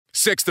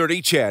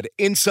630 CHED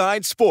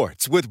Inside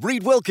Sports with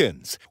Reed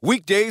Wilkins.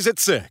 Weekdays at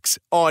 6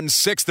 on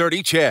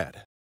 630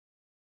 CHED.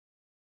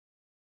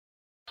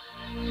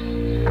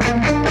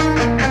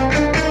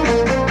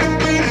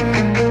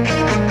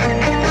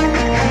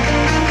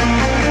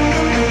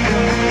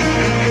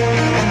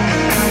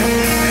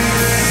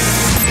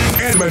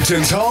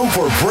 Edmonton's home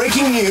for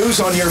breaking news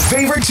on your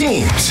favorite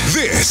teams.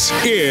 This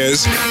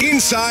is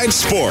Inside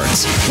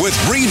Sports with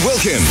Reed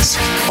Wilkins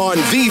on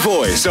the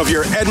voice of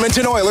your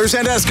Edmonton Oilers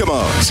and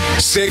Eskimos.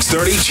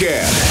 630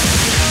 CHED.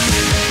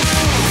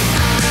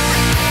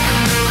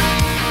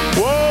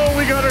 Whoa,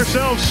 we got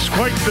ourselves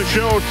quite the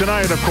show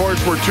tonight. Of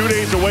course, we're 2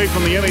 days away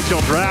from the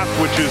NHL draft,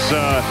 which is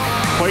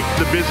quite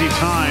the busy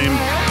time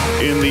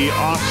in the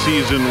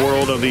off-season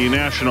world of the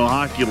National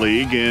Hockey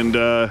League. And,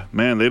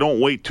 man, they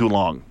don't wait too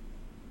long.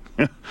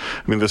 I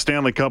mean, the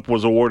Stanley Cup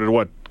was awarded,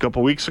 a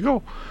couple weeks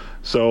ago?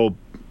 So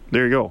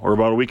there you go, or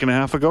about a week and a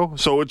half ago.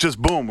 So it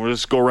just, boom, we'll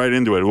just go right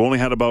into it. We only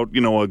had about,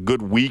 a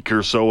good week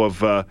or so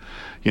of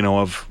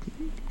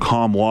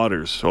calm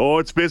waters. Oh,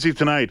 it's busy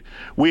tonight.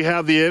 We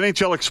have the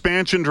NHL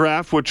expansion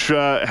draft, which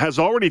has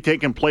already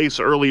taken place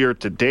earlier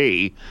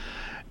today.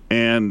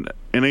 And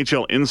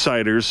NHL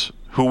insiders,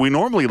 who we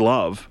normally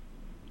love,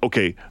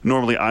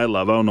 normally I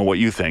love, I don't know what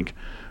you think,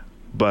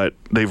 but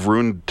they've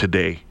ruined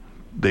today.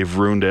 They've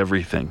ruined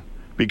everything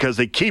because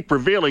they keep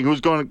revealing who's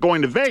going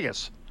to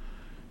Vegas.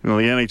 The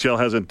NHL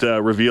hasn't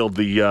revealed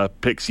the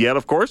picks yet,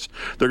 of course.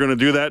 They're going to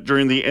do that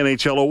during the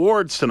NHL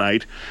awards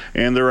tonight.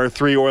 And there are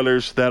 3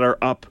 Oilers that are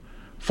up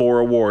for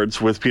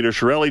awards, with Peter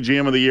Chiarelli,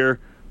 GM of the Year,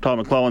 Todd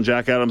McLellan,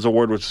 Jack Adams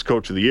Award, which is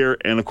Coach of the Year,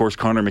 and, of course,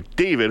 Connor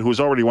McDavid, who's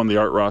already won the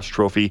Art Ross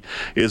Trophy,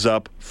 is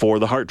up for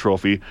the Hart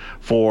Trophy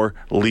for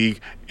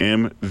League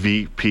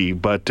MVP.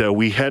 But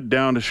we head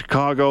down to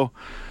Chicago,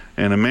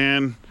 and a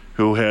man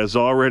who has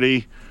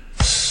already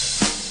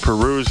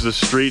perused the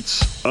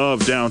streets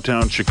of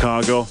downtown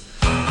Chicago,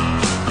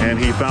 and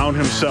he found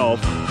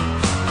himself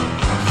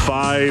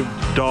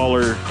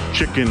 $5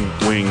 chicken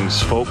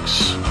wings,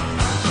 folks.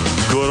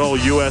 Good old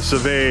US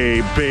of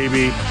A,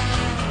 baby.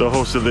 The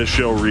host of this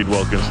show, Reed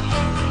Wilkins.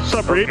 What's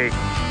up, Reed? Okay,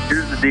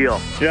 here's the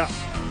deal. Yeah.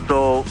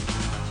 So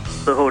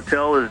the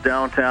hotel is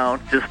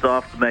downtown, just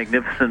off the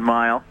Magnificent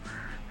Mile.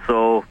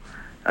 So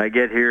I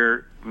get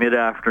here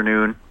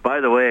mid-afternoon.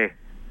 By the way,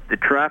 the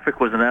traffic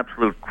was an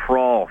absolute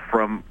crawl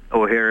from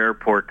O'Hare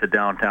Airport to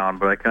downtown,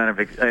 but I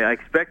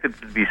expected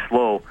it to be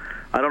slow.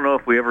 I don't know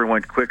if we ever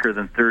went quicker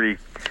than 30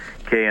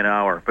 an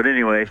hour, but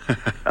anyway,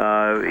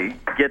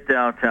 get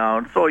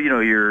downtown. So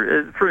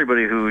you're for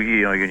anybody who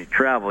you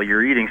travel,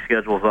 your eating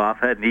schedule's off.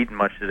 Hadn't eaten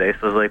much today, so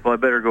I was like, well, I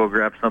better go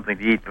grab something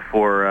to eat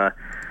before I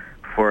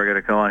got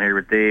to come on here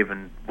with Dave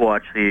and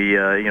watch the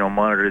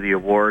monitor the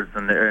awards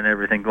and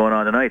everything going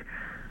on tonight.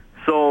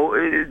 So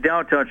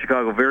downtown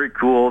Chicago, very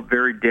cool,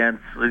 very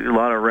dense, a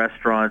lot of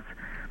restaurants.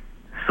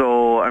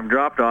 So I'm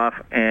dropped off,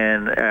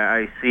 and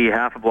I see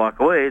half a block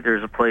away,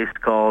 there's a place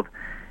called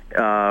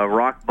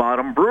Rock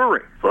Bottom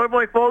Brewery. So I'm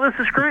like, well, this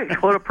is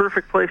great. What a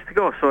perfect place to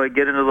go. So I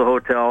get into the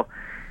hotel,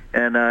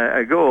 and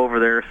I go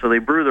over there. So they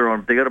brew their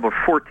own. They got about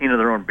 14 of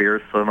their own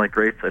beers. So I'm like,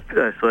 great. So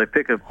I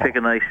pick a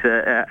nice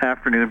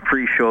afternoon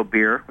pre-show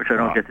beer, which I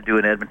don't get to do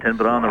in Edmonton,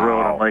 but on the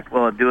road, I'm like,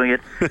 well, I'm doing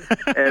it.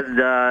 And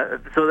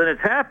so then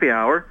it's happy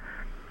hour.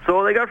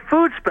 So they got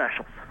food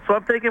specials. So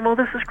I'm thinking, well,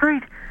 this is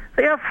great.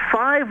 They have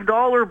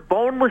 $5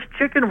 boneless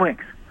chicken wings.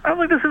 I'm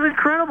like, this is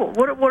incredible.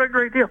 What a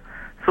great deal.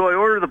 So I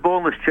order the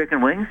boneless chicken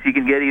wings. You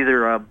can get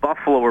either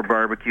buffalo or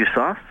barbecue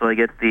sauce. So I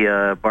get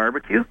the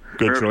barbecue.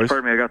 Good choice.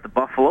 Pardon me, I got the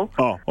buffalo.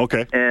 Oh,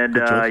 okay. And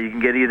you can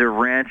get either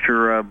ranch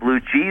or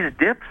blue cheese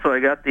dip. So I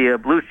got the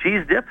blue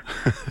cheese dip.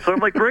 So I'm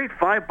like, great,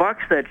 $5.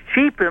 That's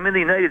cheap. I'm in the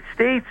United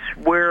States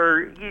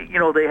where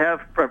they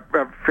have a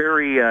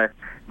very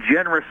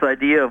generous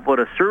idea of what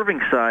a serving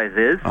size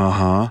is.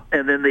 Uh-huh.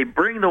 And then they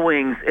bring the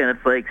wings, and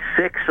it's like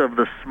 6 of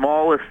the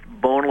smallest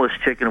boneless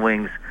chicken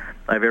wings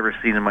I've ever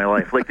seen in my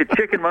life. Like, the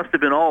chicken must have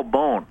been all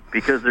bone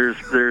because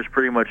there's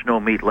pretty much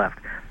no meat left.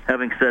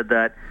 Having said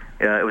that,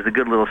 it was a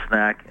good little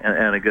snack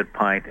and a good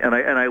pint. And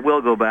I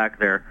will go back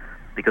there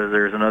because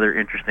there's another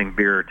interesting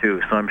beer or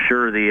two. So I'm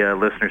sure the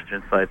listeners to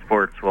Inside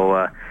Sports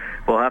will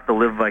have to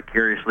live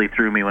vicariously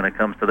through me when it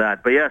comes to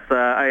that. But yes,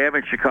 I am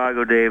in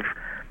Chicago, Dave,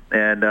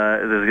 and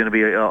there's going to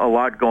be a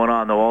lot going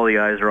on, though all the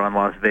eyes are on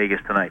Las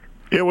Vegas tonight.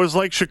 It was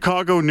like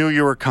Chicago knew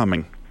you were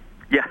coming.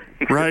 Yeah.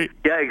 Right?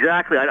 Yeah,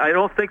 exactly. I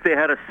don't think they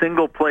had a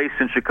single place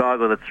in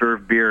Chicago that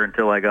served beer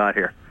until I got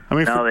here. I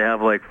mean, now they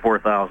have like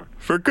 4,000.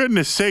 For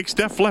goodness sakes,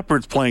 Def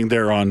Leppard's playing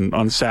there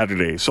on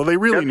Saturday, so they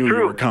really knew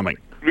you were coming.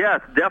 Yeah,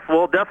 Def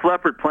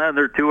Leppard planned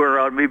their tour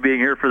around me being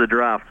here for the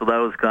draft, so that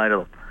was kind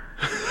of them.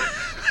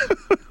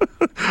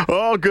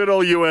 Oh, good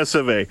old US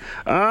of A.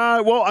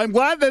 Well, I'm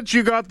glad that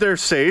you got there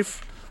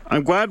safe.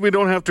 I'm glad we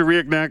don't have to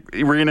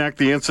reenact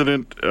the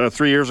incident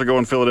 3 years ago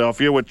in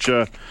Philadelphia, which...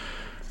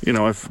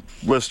 if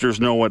listeners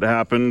know what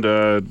happened,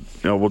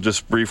 we'll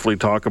just briefly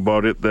talk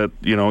about it, that,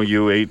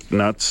 you ate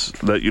nuts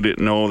that you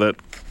didn't know that,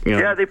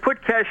 Yeah, they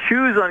put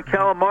cashews on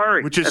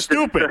calamari. Which is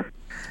stupid.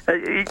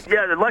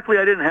 Yeah, luckily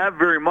I didn't have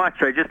very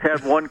much. I just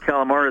had one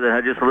calamari that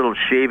had just a little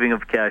shaving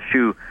of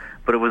cashew,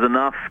 but it was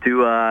enough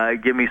to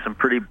give me some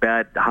pretty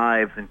bad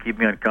hives and keep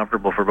me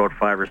uncomfortable for about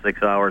 5 or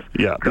 6 hours.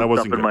 Yeah, that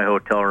wasn't up in my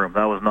hotel room.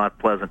 That was not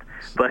pleasant,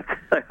 but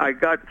I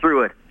got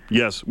through it.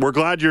 Yes, we're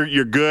glad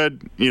you're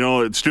good.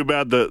 It's too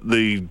bad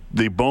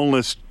the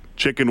boneless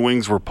chicken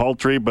wings were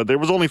paltry, but there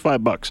was only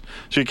 $5,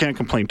 so you can't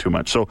complain too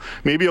much. So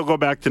maybe you'll go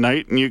back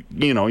tonight, and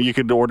you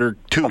could order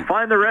 2. I'll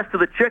find the rest of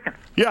the chicken.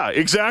 Yeah,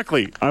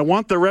 exactly. I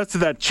want the rest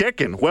of that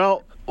chicken.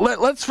 Well,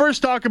 let's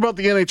first talk about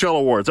the NHL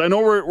awards. I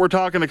know we're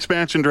talking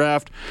expansion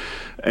draft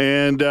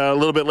and a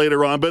little bit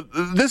later on, but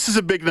this is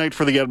a big night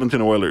for the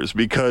Edmonton Oilers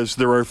because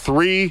there are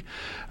three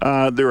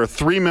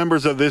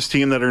members of this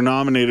team that are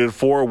nominated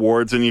for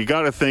awards, and you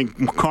got to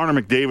think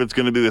Connor McDavid's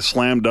going to be the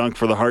slam dunk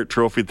for the Hart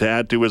Trophy to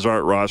add to his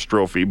Art Ross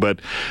Trophy.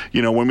 But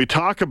when we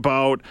talk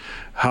about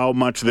how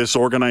much this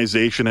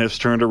organization has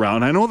turned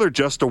around, I know they're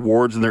just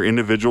awards and they're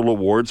individual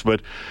awards,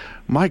 but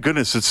my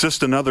goodness, it's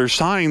just another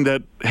sign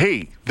that,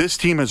 hey, this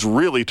team has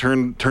really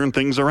turned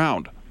things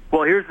around.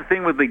 Well, here's the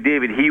thing with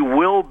McDavid. He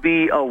will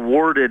be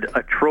awarded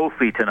a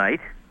trophy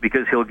tonight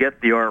because he'll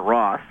get the Art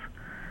Ross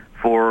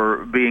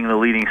for being the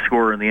leading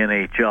scorer in the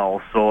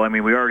NHL. So,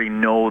 we already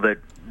know that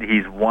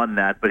he's won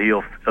that, but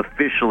he'll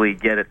officially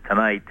get it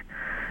tonight.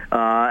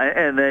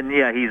 And then,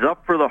 he's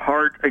up for the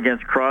Hart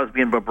against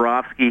Crosby and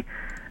Bobrovsky.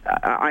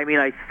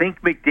 I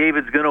think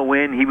McDavid's going to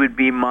win. He would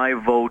be my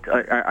vote.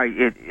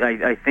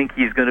 I think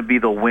he's going to be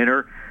the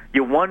winner.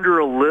 You wonder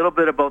a little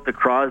bit about the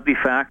Crosby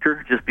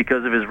factor just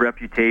because of his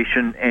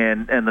reputation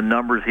and the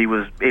numbers he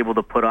was able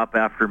to put up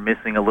after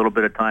missing a little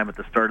bit of time at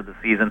the start of the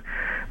season.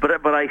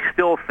 But I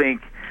still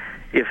think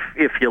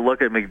if you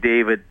look at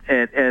McDavid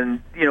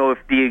and if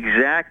the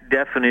exact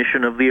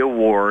definition of the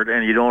award,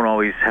 and you don't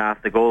always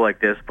have to go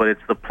like this, but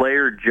it's the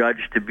player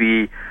judged to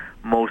be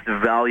most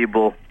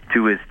valuable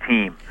to his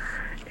team.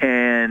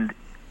 And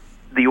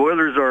the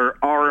Oilers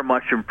are a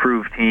much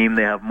improved team.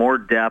 They have more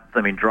depth.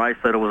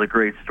 Draisaitl was a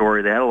great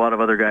story. They had a lot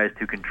of other guys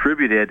who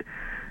contributed,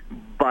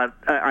 but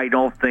I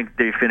don't think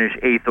they finished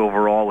 8th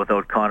overall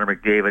without Connor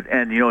McDavid.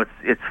 And,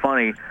 it's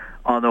funny,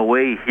 on the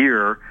way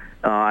here,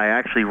 I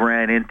actually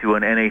ran into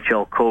an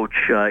NHL coach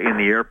in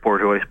the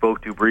airport who I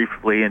spoke to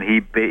briefly, and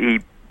he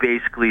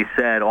basically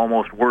said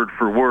almost word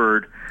for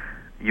word,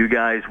 you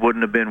guys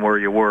wouldn't have been where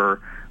you were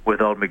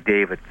without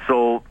McDavid.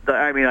 So,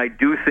 I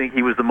do think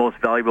he was the most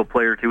valuable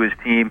player to his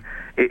team.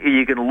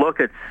 You can look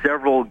at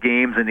several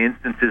games and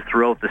instances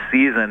throughout the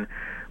season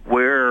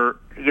where,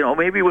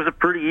 maybe it was a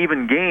pretty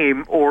even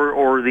game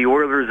or the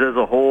Oilers as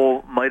a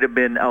whole might have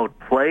been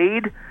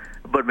outplayed,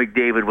 but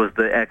McDavid was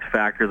the X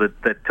factor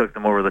that took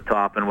them over the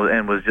top and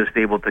was just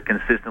able to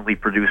consistently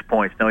produce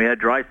points. Now, he had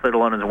Draisaitl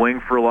on his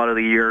wing for a lot of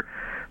the year.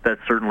 That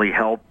certainly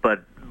helped,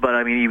 but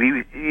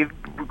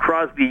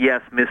Crosby,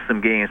 yes, missed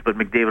some games, but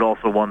McDavid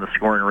also won the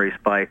scoring race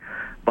by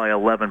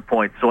 11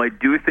 points. So I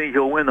do think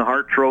he'll win the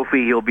Hart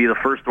Trophy. He'll be the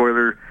first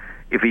Oiler.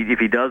 If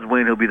he does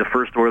win, he'll be the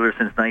first Oiler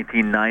since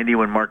 1990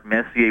 when Mark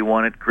Messier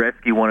won it.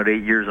 Gretzky won it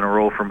 8 years in a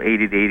row from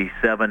 80 to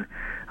 87.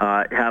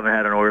 Haven't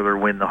had an Oiler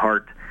win the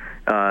Hart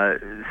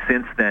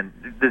since then.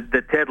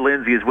 The Ted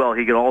Lindsay as well,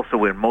 he could also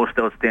win Most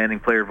Outstanding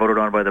Player voted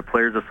on by the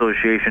Players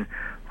Association.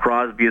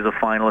 Crosby is a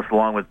finalist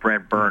along with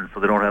Brent Burns, so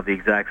they don't have the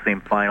exact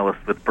same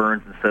finalists with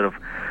Burns instead of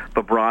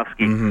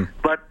Bobrovsky. Mm-hmm.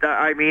 But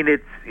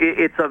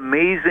it's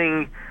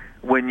amazing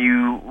when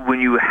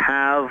you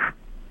have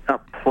a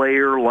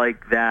player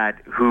like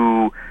that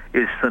who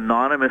is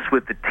synonymous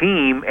with the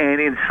team, and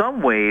in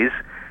some ways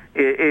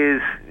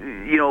is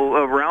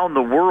around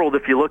the world.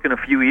 If you look in a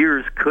few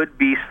years, could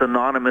be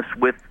synonymous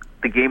with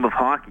the game of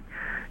hockey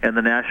and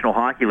the National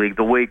Hockey League.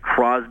 The way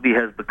Crosby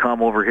has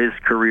become over his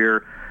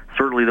career.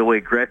 Certainly the way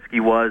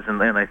Gretzky was,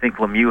 and I think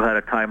Lemieux had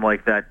a time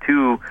like that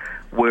too,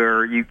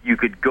 where you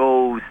could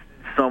go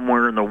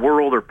somewhere in the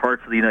world or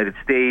parts of the United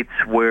States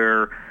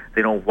where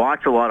they don't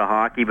watch a lot of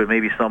hockey, but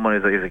maybe someone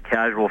is a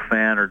casual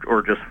fan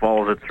or just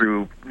follows it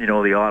through,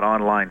 the odd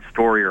online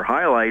story or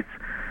highlights,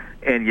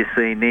 and you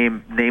say,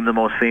 name the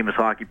most famous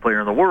hockey player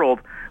in the world.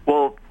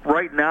 Well,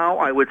 right now,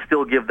 I would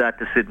still give that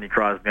to Sidney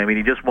Crosby.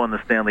 He just won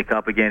the Stanley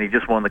Cup again. He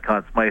just won the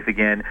Conn Smythe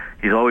again.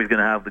 He's always going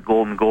to have the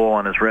golden goal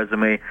on his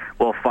resume.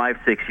 Well,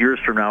 5-6 years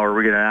from now,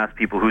 we're going to ask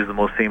people who's the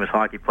most famous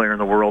hockey player in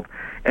the world,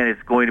 and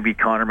it's going to be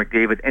Connor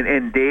McDavid.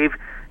 And Dave,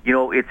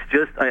 it's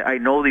just, I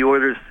know the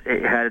Oilers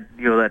had,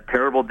 that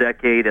terrible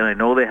decade, and I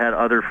know they had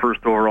other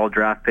first overall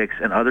draft picks,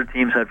 and other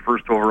teams had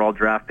first overall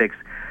draft picks,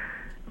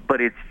 but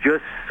it's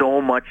just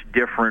so much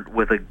different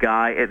with a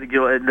guy,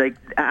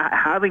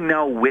 having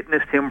now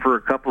witnessed him for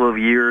a couple of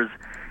years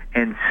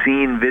and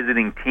seen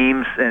visiting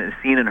teams, and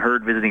seen and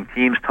heard visiting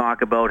teams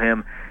talk about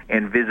him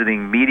and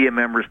visiting media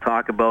members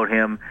talk about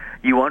him,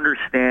 you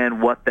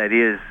understand what that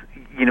is,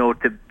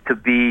 to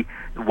be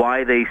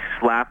why they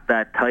slapped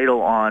that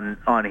title on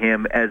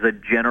him as a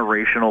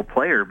generational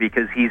player,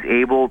 because he's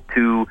able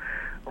to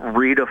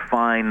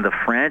redefine the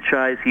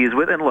franchise he is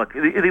with. And look,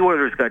 the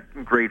Oilers got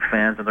great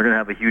fans, and they're going to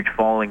have a huge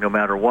following no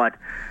matter what.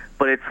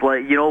 But it's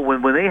like,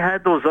 when they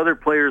had those other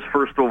players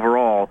first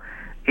overall,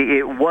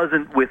 it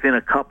wasn't within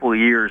a couple of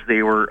years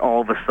they were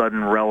all of a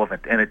sudden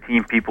relevant and a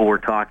team people were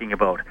talking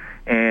about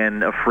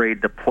and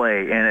afraid to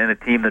play and a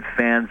team that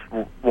fans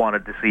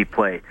wanted to see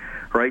play,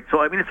 right?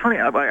 So I mean, it's funny.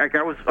 I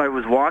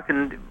was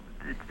walking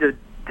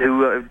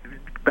to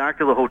back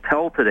to the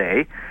hotel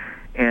today,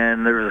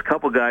 and there was a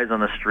couple guys on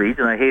the street,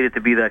 and I hated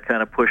to be that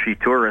kind of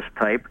pushy tourist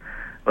type.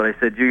 But I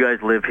said, "Do you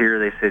guys live here?"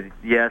 They said,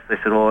 "Yes." I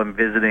said, "Well, I'm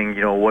visiting.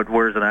 You know,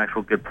 where's an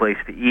actual good place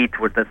to eat?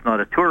 That's not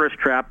a tourist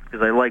trap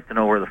because I like to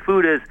know where the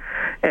food is."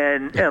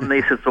 And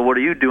they said, "So what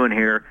are you doing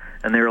here?"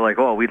 And they were like,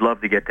 "Oh, we'd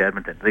love to get to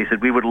Edmonton." They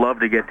said, "We would love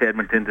to get to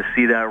Edmonton to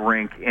see that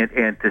rink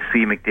and to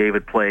see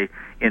McDavid play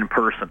in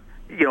person."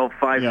 You know,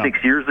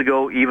 5-6 years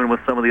ago, even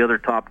with some of the other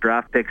top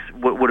draft picks,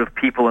 would have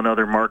people in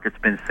other markets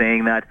been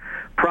saying that?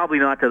 Probably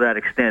not to that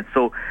extent.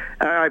 So,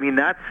 I mean,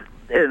 that's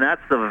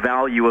the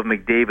value of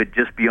McDavid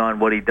just beyond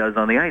what he does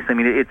on the ice. I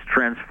mean, it's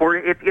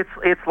transformative.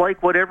 It's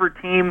like whatever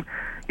team,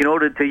 you know,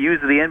 to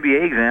use the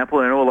NBA example.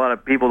 I know a lot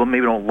of people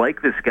maybe don't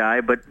like this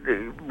guy, but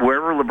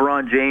wherever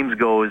LeBron James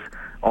goes,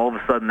 all of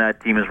a sudden that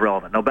team is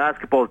relevant. Now,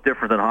 basketball is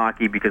different than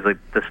hockey because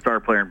the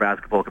star player in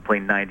basketball can play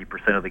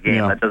 90% of the game.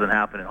 Yeah. That doesn't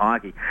happen in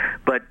hockey.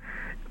 But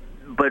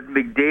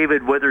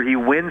McDavid, whether he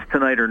wins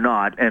tonight or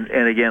not, and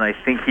again, I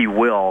think he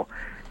will,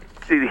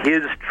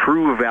 his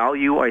true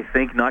value, I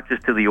think, not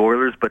just to the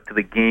Oilers but to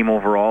the game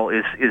overall,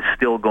 is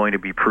still going to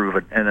be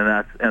proven, and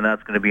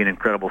that's going to be an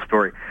incredible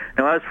story.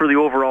 Now, as for the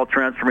overall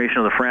transformation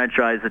of the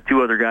franchise, the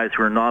two other guys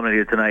who are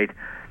nominated tonight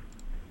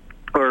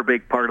are a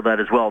big part of that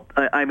as well.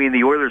 I mean,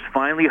 the Oilers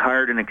finally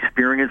hired an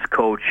experienced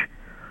coach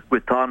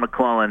with Todd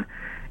McClellan,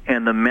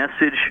 and the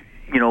message,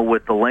 you know,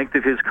 with the length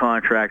of his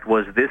contract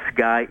was this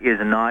guy is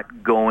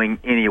not going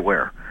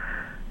anywhere.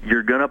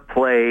 You're going to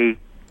play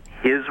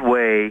his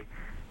way,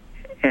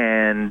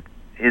 and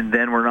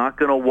then we're not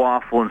going to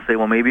waffle and say,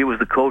 well, maybe it was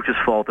the coach's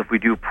fault if we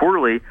do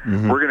poorly.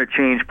 Mm-hmm. We're going to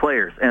change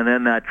players, and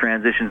then that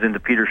transitions into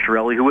Peter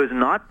Chiarelli, who has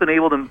not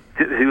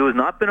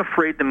been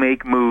afraid to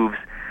make moves,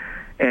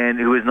 and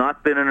who has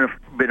not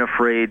been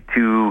afraid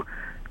to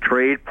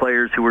trade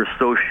players who were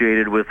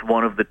associated with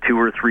one of the 2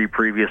 or 3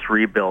 previous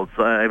rebuilds.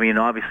 I mean,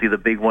 obviously the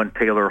big one,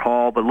 Taylor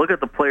Hall, but look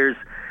at the players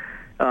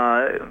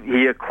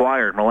he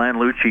acquired. Milan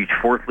Lucic,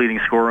 4th leading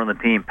scorer on the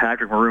team.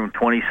 Patrick Maroon,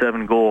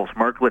 27 goals.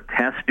 Mark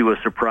Letestu,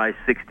 a surprise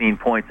 16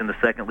 points, and the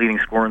 2nd leading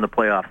scorer in the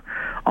playoffs.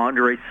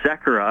 Andre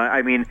Sekera.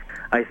 I mean,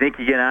 I think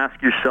you can ask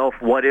yourself,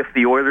 what if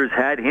the Oilers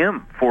had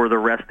him for the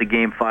rest of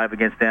Game 5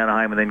 against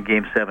Anaheim and then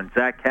Game 7?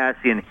 Zach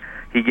Kassian,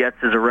 he gets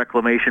as a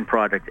reclamation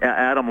project.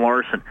 Adam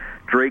Larson,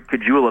 Drake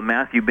Caggiula,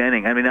 Matthew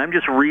Benning. I mean, I'm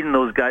just reading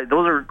those guys.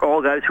 Those are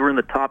all guys who are in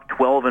the top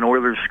 12 in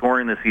Oilers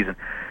scoring this season.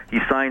 He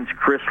signs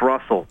Chris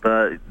Russell.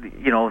 So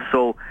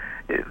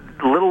a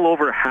little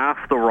over half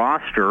the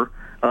roster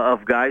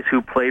of guys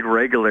who played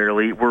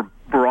regularly were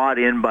brought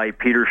in by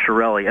Peter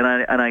Chiarelli.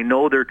 And I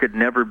know there could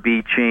never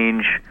be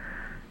change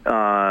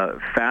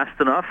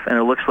fast enough, and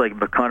it looks like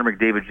Connor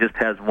McDavid just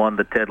has won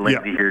the Ted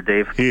Lindsay here,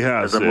 Dave. He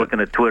has. As I'm looking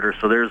at Twitter,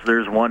 so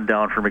there's one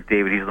down for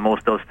McDavid. He's the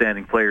most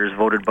outstanding player, is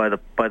voted by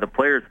the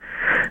players.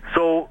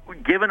 So,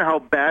 given how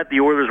bad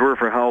the Oilers were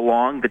for how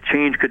long, the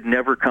change could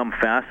never come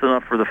fast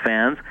enough for the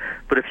fans.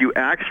 But if you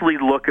actually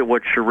look at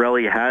what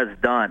Chiarelli has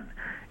done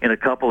in a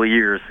couple of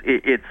years,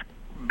 it's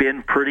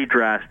been pretty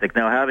drastic.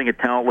 Now, having a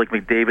talent like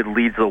McDavid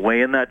leads the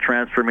way in that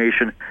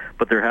transformation,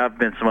 but there have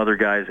been some other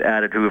guys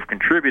added who have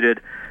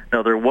contributed.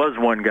 Now, there was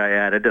one guy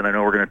added, and I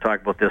know we're going to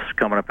talk about this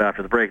coming up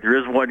after the break. There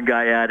is one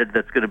guy added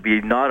that's going to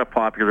be not a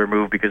popular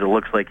move because it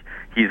looks like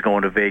he's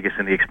going to Vegas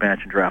in the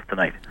expansion draft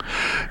tonight.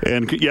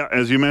 And, yeah,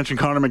 as you mentioned,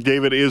 Connor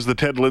McDavid is the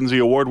Ted Lindsay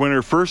Award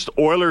winner. First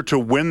Oiler to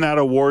win that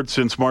award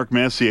since Mark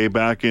Messier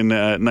back in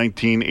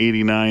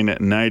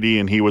 1989-90,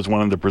 and he was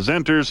one of the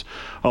presenters,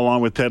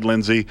 along with Ted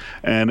Lindsay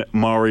and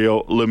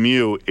Mario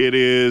Lemieux. It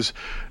is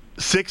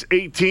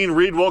 6:18.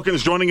 Reed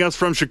Wilkins joining us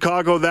from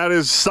Chicago. That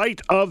is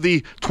site of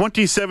the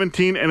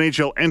 2017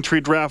 NHL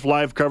Entry Draft.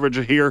 Live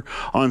coverage here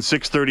on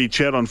 6:30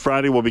 CHED on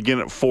Friday. We'll begin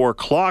at 4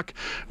 o'clock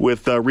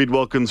with Reed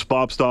Wilkins,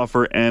 Bob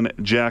Stauffer, and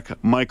Jack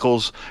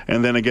Michaels.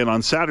 And then again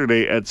on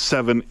Saturday at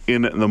 7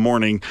 in the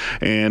morning.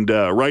 And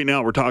right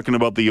now we're talking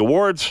about the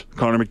awards.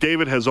 Connor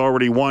McDavid has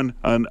already won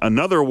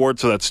another award,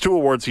 so that's 2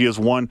 awards he has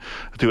won.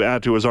 To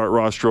add to his Art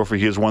Ross Trophy,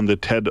 he has won the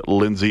Ted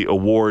Lindsay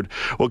Award.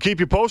 We'll keep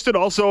you posted.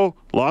 Also,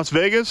 Las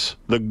Vegas.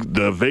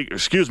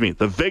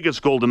 The Vegas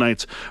Golden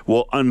Knights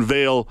will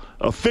unveil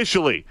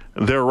officially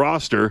their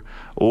roster.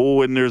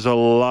 Oh, and there's a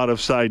lot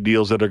of side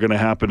deals that are going to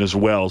happen as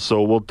well.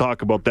 So we'll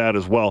talk about that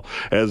as well.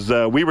 As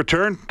we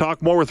return,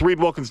 talk more with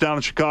Reed Wilkins down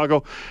in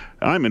Chicago.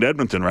 I'm in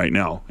Edmonton right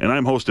now, and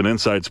I'm hosting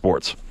Inside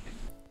Sports.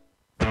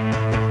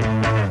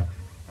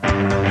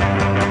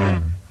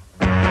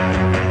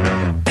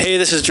 Hey,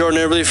 this is Jordan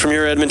Eberle from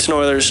your Edmonton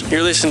Oilers.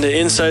 You're listening to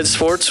Inside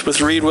Sports with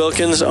Reed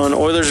Wilkins on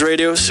Oilers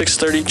Radio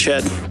 630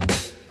 CHED.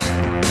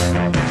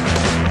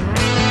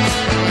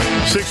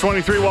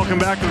 6:23, welcome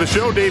back to the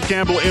show. Dave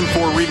Campbell in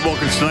for Reed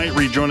Wilkins tonight.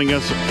 Reed joining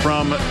us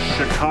from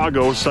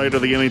Chicago, site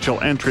of the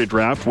NHL entry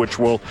draft, which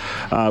we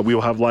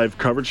will have live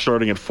coverage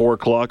starting at 4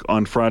 o'clock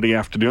on Friday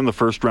afternoon. The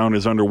first round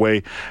is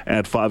underway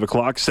at 5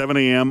 o'clock, 7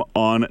 a.m.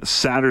 on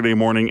Saturday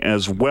morning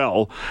as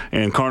well.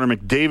 And Connor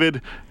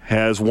McDavid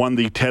has won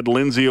the Ted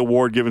Lindsay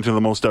Award given to the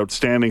most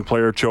outstanding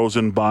player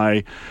chosen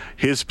by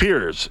his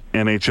peers,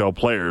 NHL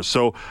players.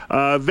 So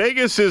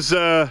Vegas is,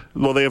 they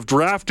have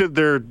drafted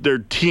their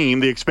team.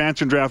 The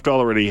expansion draft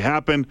already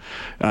happened.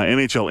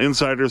 NHL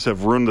insiders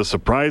have ruined the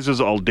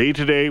surprises all day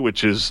today,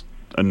 which is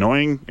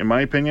annoying in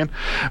my opinion.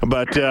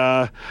 But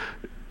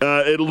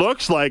it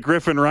looks like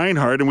Griffin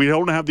Reinhart, and we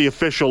don't have the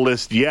official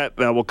list yet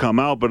that will come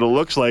out, but it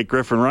looks like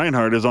Griffin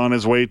Reinhart is on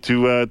his way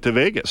to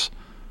Vegas.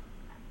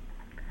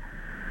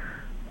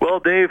 Well,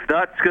 Dave,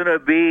 that's going to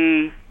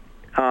be,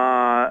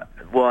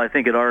 I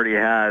think it already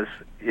has.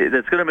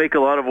 That's going to make a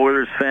lot of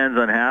Oilers fans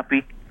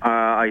unhappy.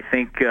 I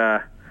think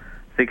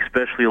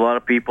especially a lot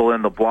of people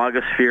in the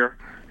blogosphere.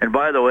 And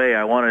by the way,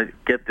 I want to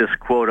get this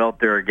quote out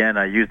there again.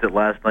 I used it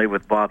last night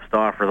with Bob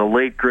Stauffer, the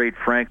late, great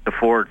Frank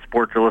DeFord,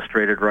 Sports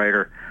Illustrated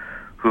writer,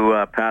 who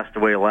passed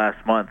away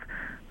last month,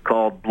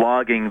 called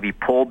blogging the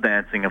pole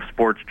dancing of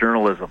sports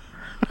journalism.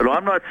 But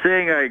I'm not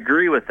saying I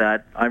agree with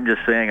that. I'm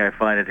just saying I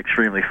find it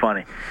extremely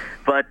funny.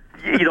 But,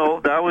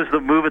 that was the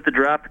move at the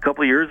draft a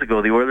couple of years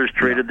ago. The Oilers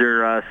traded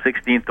their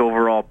 16th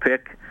overall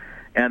pick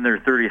and their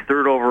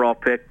 33rd overall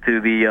pick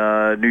to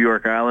the New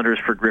York Islanders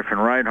for Griffin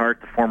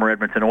Reinhart, the former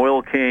Edmonton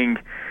Oil King.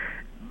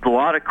 A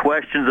lot of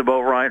questions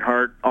about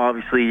Reinhart,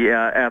 obviously,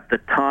 at the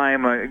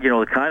time.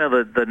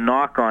 The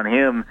knock on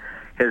him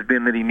has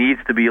been that he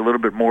needs to be a little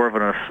bit more of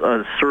an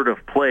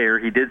assertive player.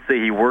 He did say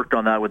he worked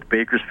on that with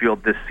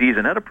Bakersfield this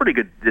season. Had a pretty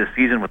good this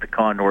season with the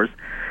Condors.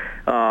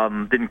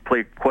 Didn't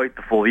play quite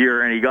the full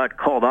year, and he got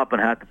called up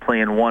and had to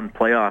play in one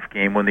playoff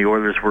game when the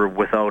Oilers were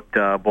without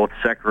both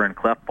Sekera and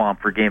Klefbom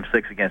for Game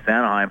 6 against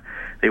Anaheim.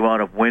 They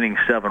wound up winning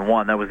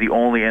 7-1. That was the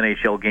only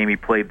NHL game he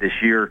played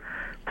this year.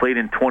 Played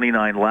in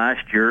 29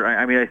 last year.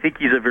 I think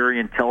he's a very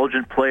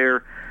intelligent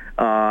player.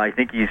 I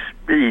think he's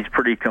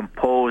pretty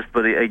composed,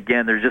 but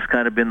again, there's just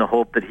kind of been the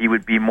hope that he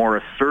would be more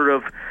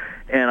assertive.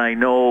 And I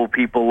know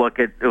people look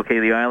at,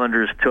 the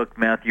Islanders took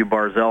Matthew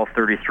Barzal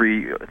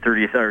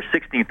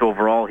 16th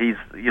overall. He's,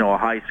 a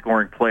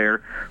high-scoring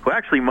player who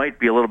actually might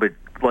be a little bit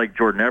like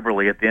Jordan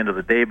Eberle at the end of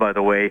the day, by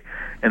the way.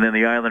 And then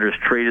the Islanders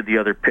traded the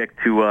other pick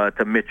to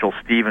Mitchell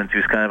Stevens,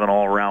 who's kind of an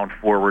all-around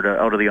forward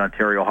out of the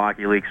Ontario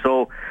Hockey League.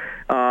 So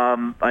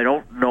I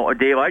don't know.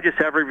 Dave, I just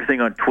have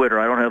everything on Twitter.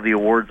 I don't have the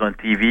awards on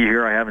TV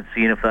here. I haven't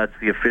seen if that's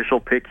the official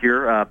pick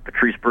here.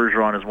 Patrice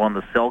Bergeron has won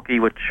the Selke,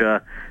 which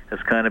has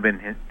kind of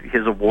been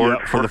his award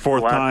for the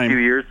fourth last time. Few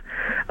years.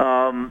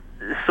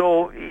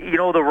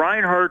 The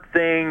Reinhart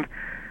thing,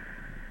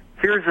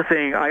 here's the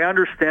thing. I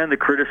understand the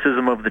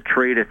criticism of the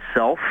trade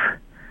itself.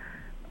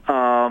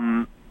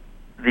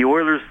 The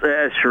Oilers,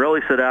 as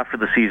Chiarelli said after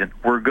the season,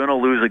 we're going to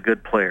lose a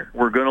good player.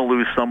 We're going to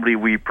lose somebody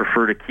we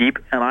prefer to keep.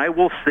 And I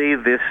will say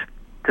this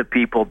to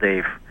people,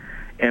 Dave,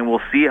 and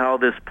we'll see how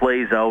this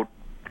plays out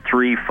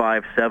 3,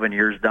 5, 7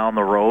 years down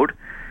the road.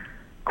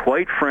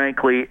 Quite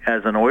frankly,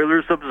 as an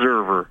Oilers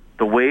observer,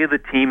 the way the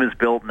team is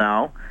built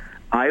now,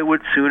 I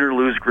would sooner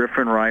lose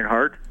Griffin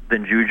Reinhart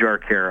than Jujhar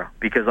Khaira,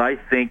 because I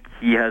think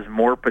he has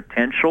more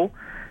potential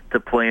to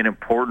play an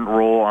important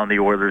role on the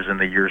Oilers in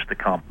the years to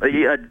come.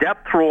 A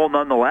depth role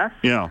nonetheless.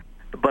 Yeah.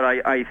 But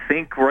I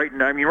think right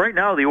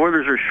now the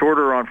Oilers are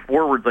shorter on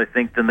forwards, I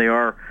think, than they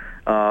are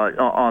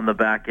on the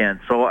back end.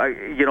 So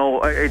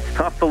it's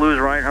tough to lose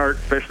Reinhart,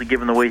 especially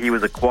given the way he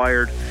was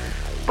acquired.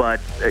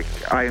 But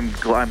I'm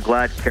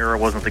glad Khaira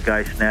wasn't the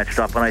guy snatched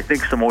up. And I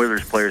think some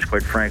Oilers players,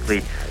 quite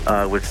frankly,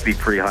 would speak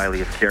pretty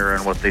highly of Khaira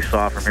and what they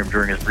saw from him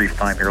during his brief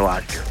time here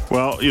last year.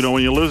 Well,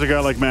 when you lose a guy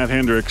like Matt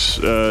Hendricks,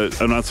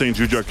 I'm not saying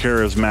Jujhar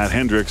Khaira is Matt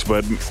Hendricks,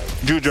 but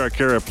Jujhar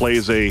Khaira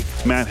plays a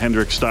Matt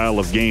Hendricks style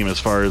of game as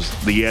far as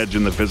the edge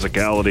and the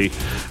physicality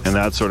and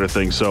that sort of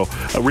thing. So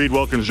Reed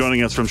Wilkins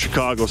joining us from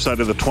Chicago, side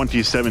of the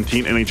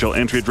 2017 NHL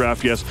entry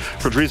draft. Yes,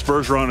 Patrice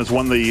Bergeron has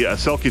won the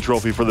Selke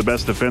Trophy for the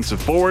best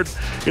defensive forward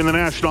in the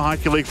National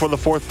Hockey League for the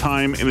fourth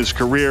time in his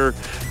career,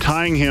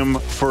 tying him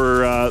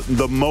for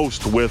the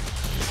most with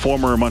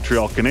former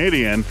Montreal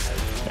Canadian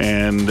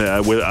and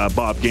with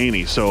Bob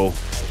Gainey. So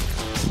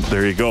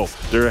there you go.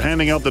 They're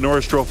handing out the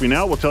Norris Trophy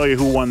now. We'll tell you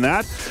who won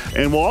that.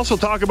 And we'll also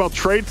talk about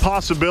trade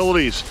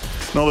possibilities.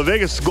 Now, the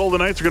Vegas Golden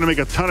Knights are going to make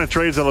a ton of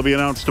trades that will be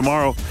announced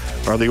tomorrow.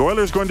 Are the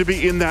Oilers going to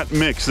be in that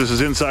mix? This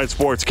is Inside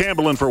Sports.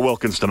 Campbell in for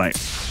Wilkins tonight.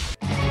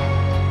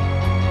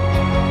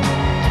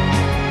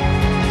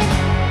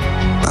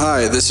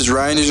 Hi, this is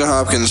Ryan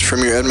Nugent-Hopkins from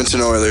your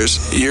Edmonton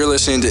Oilers. You're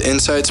listening to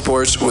Inside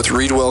Sports with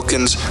Reed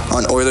Wilkins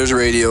on Oilers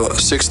Radio,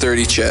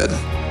 630 CHED.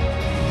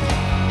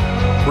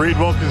 Reed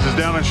Wilkins is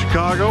down in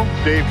Chicago.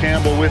 Dave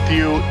Campbell with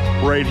you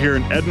right here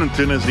in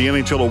Edmonton as the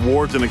NHL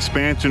Awards and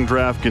Expansion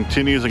Draft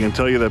continues. I can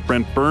tell you that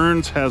Brent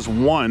Burns has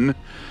won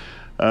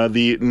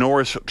the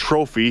Norris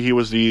Trophy. He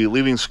was the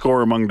leading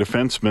scorer among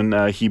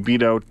defensemen. He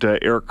beat out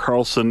Erik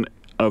Karlsson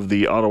of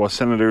the Ottawa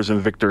Senators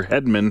and Victor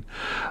Hedman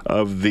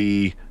of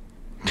the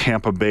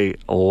Tampa Bay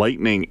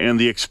Lightning. And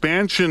the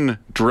expansion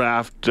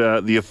draft,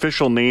 the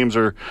official names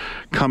are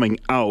coming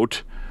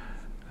out.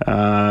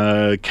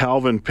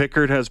 Calvin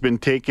Pickard has been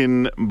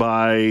taken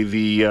by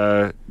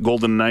the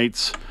Golden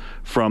Knights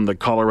from the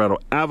Colorado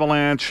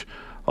Avalanche.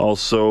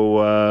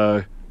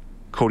 Also,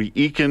 Cody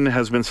Eakin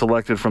has been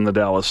selected from the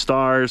Dallas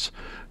Stars.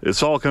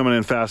 It's all coming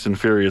in fast and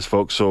furious,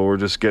 folks, so we're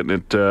just getting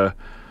it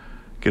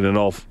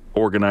all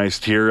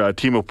organized here.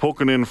 Timo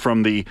Pukkanen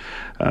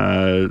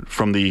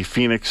from the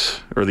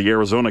Phoenix, or the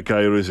Arizona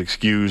Coyotes,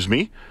 excuse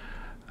me.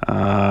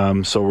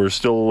 So we're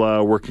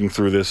still working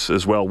through this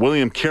as well.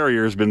 William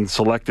Carrier has been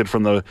selected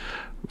from the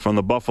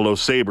Buffalo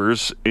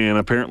Sabres, and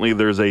apparently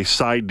there's a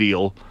side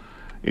deal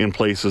in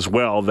place as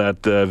well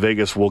that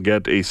Vegas will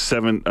get a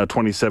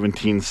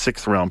 2017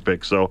 sixth-round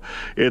pick. So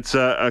it's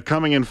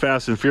coming in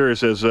fast and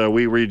furious as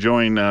we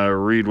rejoin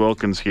Reed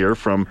Wilkins here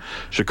from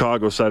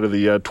Chicago side of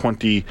the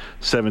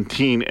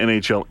 2017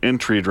 NHL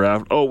entry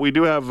draft. Oh, we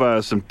do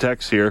have some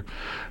texts here.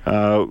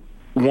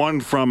 One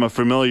from a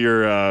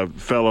familiar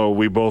fellow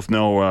we both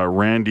know,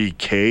 Randy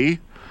K.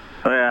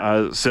 Oh,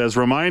 yeah. Says,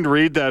 remind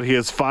Reed that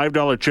his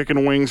 $5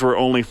 chicken wings were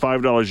only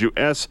 $5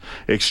 US.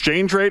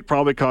 Exchange rate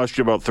probably cost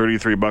you about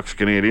 $33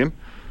 Canadian.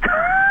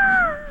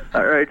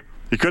 All right.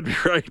 You could be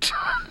right.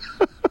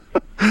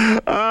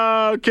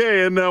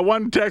 Okay, and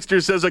one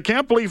texter says, I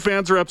can't believe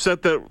fans are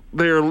upset that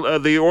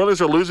the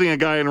Oilers are losing a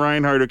guy in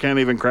Reinhart who can't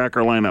even crack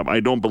our lineup. I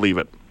don't believe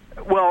it.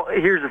 Well,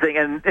 here's the thing,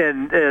 and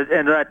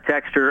that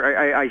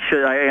texter,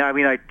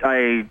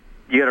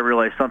 you got to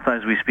realize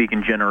sometimes we speak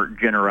in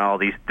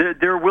generalities.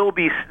 There will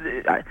be,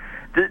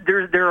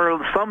 there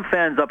are some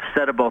fans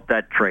upset about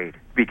that trade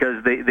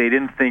because they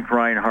didn't think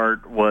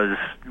Reinhart was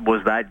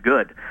that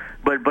good.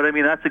 But I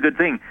mean, that's a good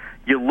thing.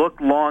 You look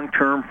long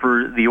term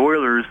for the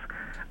Oilers.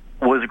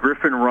 Was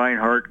Griffin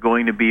Reinhart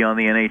going to be on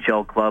the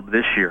NHL club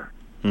this year,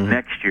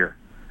 next year?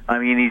 I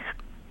mean,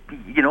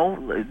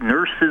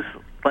 Nurse is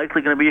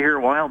likely going to be here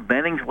a while.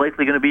 Benning's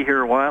likely going to be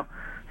here a while.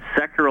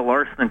 Sekera,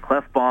 Larson, and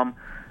Clefbaum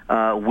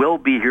will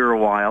be here a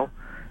while,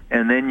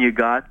 and then you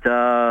got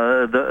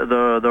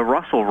the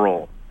Russell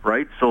role,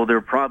 right? So they're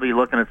probably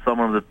looking at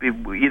someone that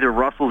either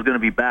Russell's going to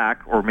be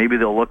back, or maybe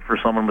they'll look for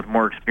someone with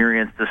more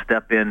experience to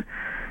step in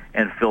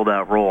and fill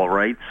that role,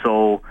 right?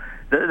 So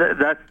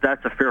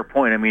that's a fair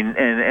point. I mean,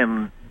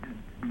 and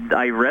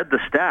I read the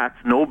stats.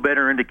 No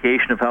better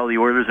indication of how the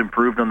Oilers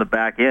improved on the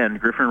back end.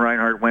 Griffin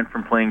Reinhart went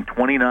from playing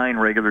 29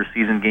 regular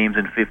season games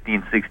in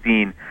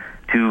 15-16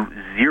 to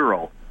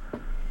 0.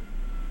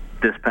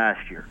 This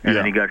past year, and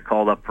then he got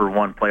called up for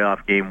one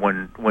playoff game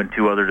when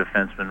two other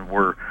defensemen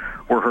were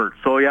hurt.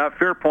 So yeah,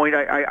 fair point.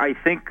 I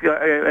think,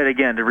 and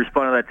again, to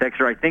respond to that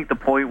texter, I think the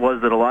point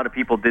was that a lot of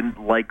people didn't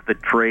like the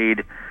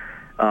trade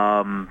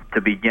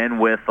to begin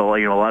with. A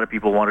lot of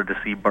people wanted to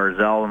see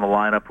Barzal in the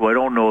lineup, who I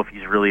don't know if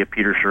he's really a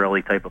Peter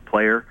Chiarelli type of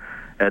player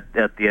at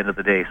the end of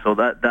the day. So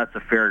that's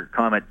a fair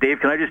comment. Dave,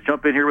 can I just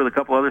jump in here with a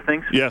couple other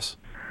things? Yes.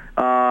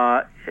 You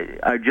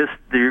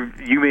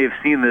may have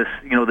seen this.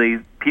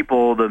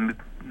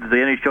 The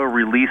NHL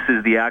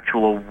releases the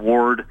actual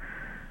award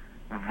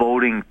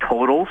voting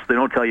totals. They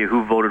don't tell you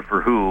who voted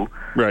for who.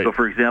 Right. So,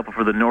 for example,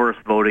 for the Norris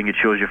voting, it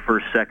shows you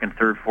first, second,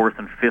 third, fourth,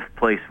 and fifth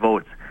place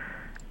votes.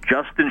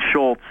 Justin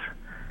Schultz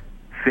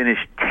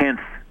finished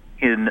 10th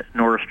in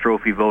Norris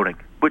Trophy voting,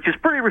 which is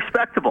pretty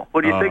respectable.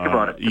 What do you think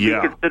about it?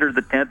 Yeah. He's considered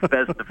the 10th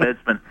best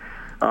defenseman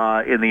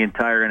in the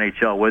entire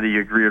NHL, whether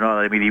you agree or not.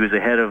 I mean, he was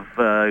ahead of,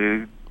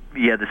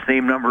 he had the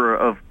same number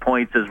of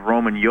points as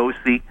Roman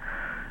Josi.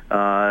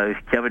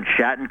 Kevin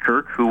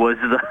Shattenkirk, who was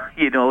the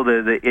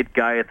it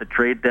guy at the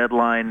trade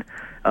deadline.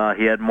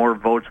 He had more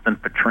votes than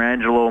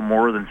Pietrangelo,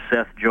 more than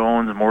Seth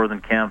Jones, more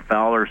than Cam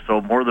Fowler, so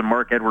more than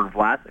Mark-Edward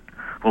Vlasic,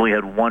 who only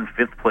had one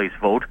fifth-place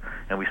vote,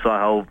 and we saw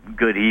how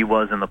good he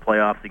was in the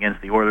playoffs against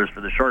the Oilers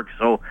for the Sharks.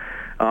 So,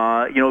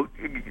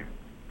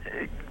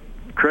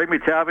 Craig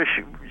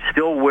McTavish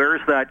still wears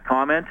that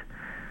comment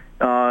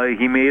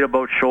he made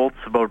about Schultz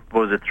about,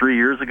 3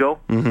 years ago,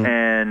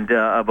 and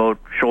about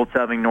Schultz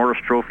having Norris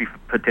Trophy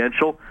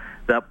potential.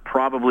 That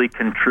probably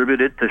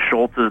contributed to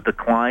Schultz's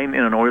decline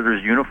in an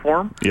Oilers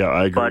uniform. Yeah,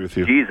 I agree with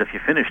you. But, geez, if you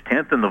finish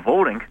 10th in the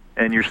voting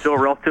and you're still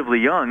relatively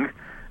young,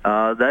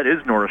 that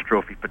is Norris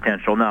Trophy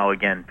potential. Now,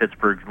 again,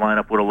 Pittsburgh's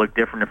lineup would have looked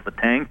different if the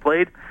Tang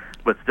played,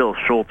 but still,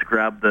 Schultz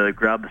grabbed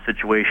the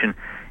situation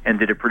and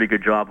did a pretty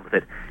good job with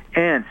it.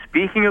 And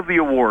speaking of the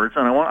awards,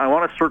 and I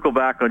want to circle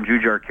back on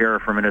Jujhar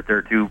Khaira for a minute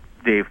there too,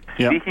 Dave.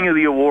 Yep. Speaking of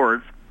the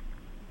awards,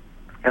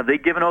 have they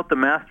given out the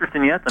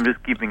Masterton yet? I'm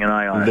just keeping an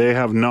eye on it. They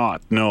have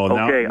not. No.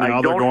 Okay,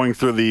 now they're going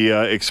through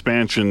the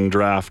expansion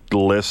draft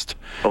list.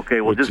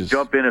 Okay, well, just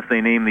jump in if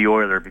they name the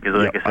Oiler, because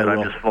like I said,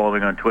 I'm just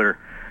following on Twitter.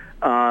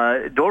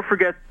 Don't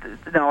forget,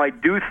 now I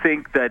do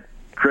think that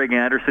Craig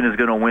Anderson is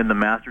going to win the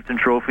Masterton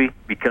Trophy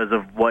because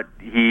of what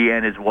he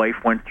and his wife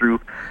went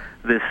through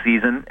this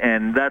season,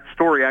 and that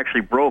story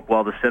actually broke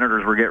while the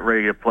Senators were getting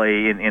ready to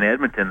play in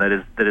Edmonton, that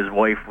his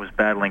wife was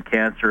battling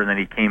cancer, and then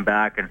he came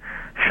back and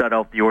shut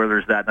out the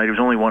Oilers that night. It was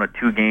only one of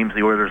two games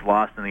the Oilers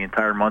lost in the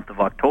entire month of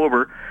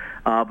October.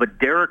 But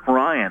Derek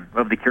Ryan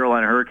of the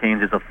Carolina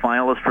Hurricanes is a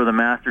finalist for the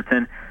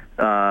Masterton,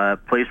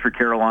 plays for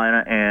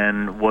Carolina,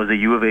 and was a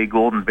U of A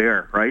Golden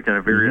Bear, right? And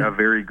a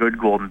very good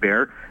Golden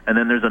Bear. And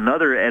then there's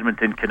another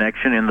Edmonton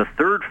connection in the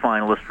third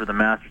finalist for the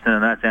Masterton,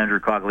 and that's Andrew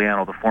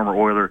Cogliano, the former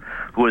Oiler,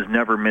 who has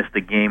never missed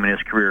a game in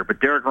his career. But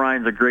Derek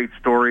Ryan's a great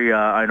story.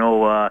 I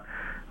know,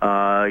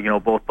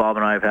 both Bob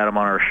and I have had him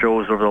on our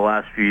shows over the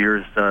last few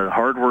years.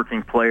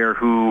 Hardworking player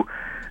who,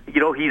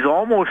 he's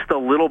almost a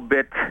little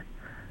bit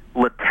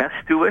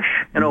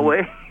Letestu-ish in a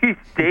way,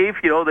 Dave,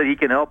 that he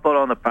can help out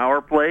on the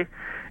power play.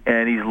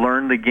 And he's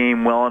learned the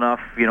game well enough,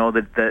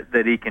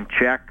 that he can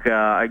check.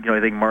 I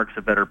think Mark's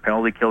a better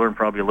penalty killer and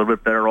probably a little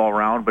bit better all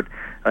around. But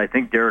I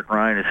think Derek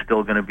Ryan is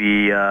still going to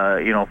be,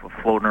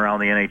 floating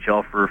around the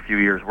NHL for a few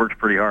years. Works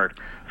pretty hard.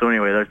 So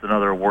anyway, there's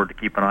another award to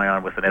keep an eye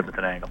on with an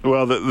Edmonton angle.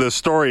 Well, the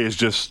story is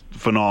just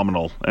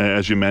phenomenal,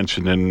 as you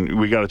mentioned, and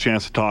we got a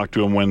chance to talk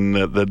to him when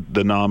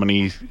the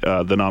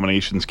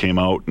nominations came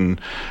out,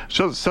 and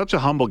such a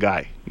humble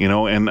guy,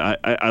 and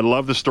I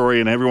love the story,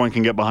 and everyone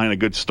can get behind a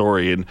good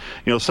story, and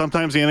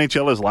sometimes the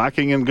NHL is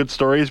lacking in good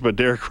stories, but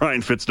Derek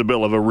Ryan fits the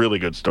bill of a really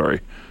good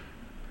story.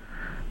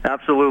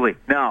 Absolutely.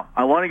 Now,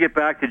 I want to get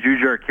back to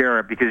Jujhar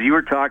Khaira because you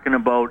were talking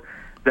about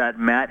that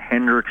Matt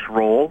Hendricks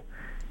role.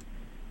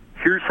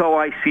 Here's how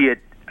I see it.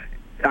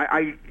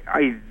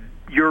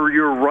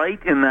 You're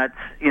right in that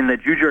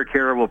Jujhar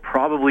Khaira will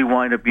probably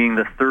wind up being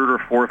the third or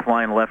fourth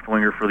line left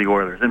winger for the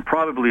Oilers, and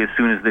probably as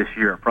soon as this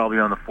year, probably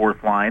on the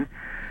fourth line.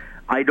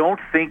 I don't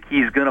think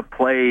he's going to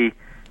play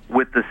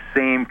with the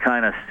same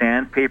kind of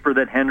sandpaper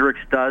that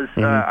Hendricks does.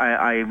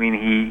 I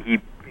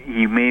mean,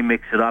 he may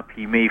mix it up.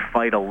 He may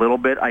fight a little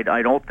bit.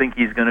 I don't think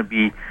he's going to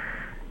be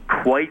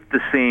quite the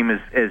same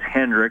as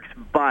Hendricks,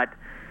 but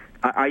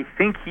I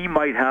think he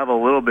might have a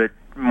little bit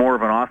more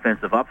of an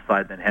offensive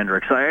upside than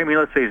Hendricks. I mean,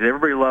 let's face it,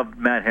 everybody loved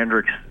Matt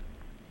Hendricks'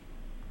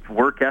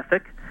 work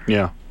ethic.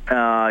 Yeah.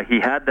 He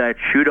had that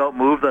shootout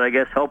move that I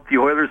guess helped the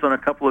Oilers on a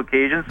couple of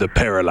occasions. The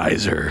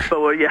paralyzer.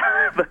 But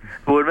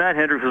when Matt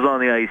Hendricks was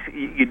on the ice,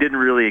 you didn't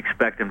really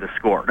expect him to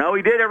score. Now,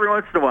 he did every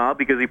once in a while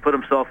because he put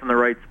himself in the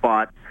right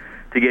spot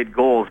to get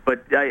goals.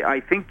 But I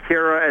think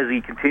Khaira, as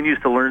he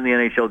continues to learn the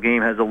NHL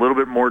game, has a little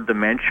bit more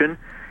dimension.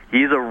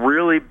 He's a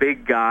really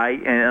big guy,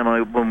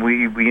 and when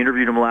we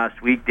interviewed him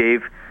last week,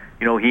 Dave,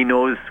 he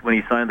knows when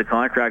he signed the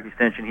contract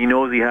extension, he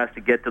knows he has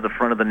to get to the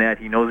front of the net.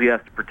 He knows he has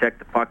to protect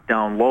the puck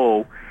down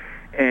low.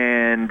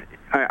 And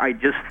I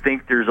just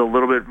think there's a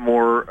little bit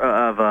more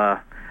of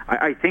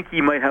I think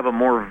he might have a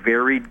more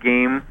varied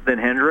game than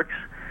Hendricks.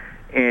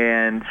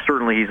 And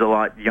certainly he's a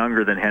lot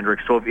younger than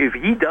Hendricks. So if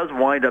he does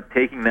wind up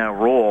taking that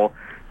role,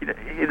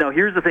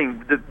 here's the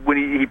thing.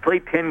 When he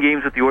played 10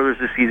 games with the Oilers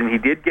this season, he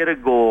did get a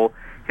goal.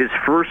 His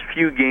first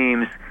few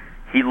games,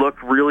 he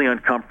looked really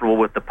uncomfortable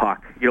with the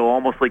puck,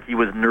 almost like he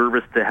was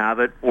nervous to have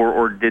it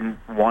or didn't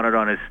want it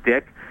on his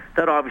stick.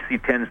 That obviously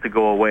tends to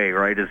go away,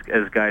 right, as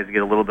guys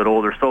get a little bit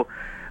older. So,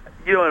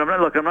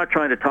 I'm not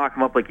trying to talk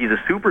him up like he's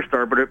a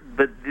superstar,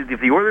 but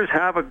if the Oilers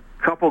have a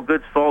couple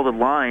good solid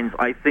lines,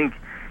 I think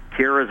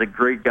Khaira is a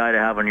great guy to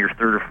have on your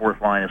third or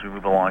fourth line as we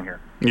move along here.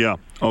 Yeah,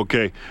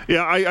 okay.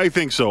 Yeah, I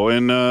think so.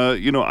 And,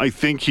 I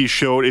think he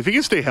showed, if he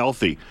can stay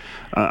healthy,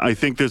 I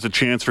think there's a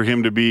chance for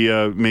him to be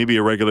maybe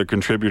a regular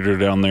contributor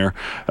down there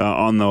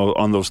on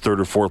those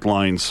third or fourth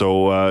lines.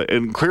 So,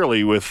 and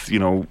clearly with,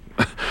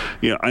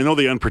 I know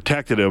they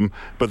unprotected him,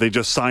 but they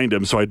just signed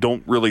him, so I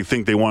don't really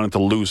think they wanted to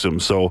lose him.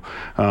 So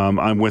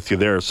I'm with you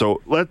there.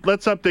 So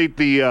let's update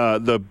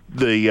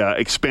the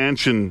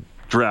expansion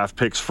draft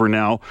picks for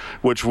now,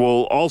 which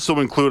will also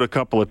include a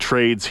couple of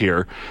trades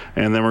here,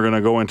 and then we're going to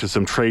go into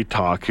some trade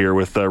talk here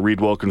with Reed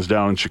Wilkins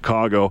down in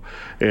Chicago.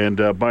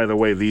 And by the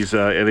way, these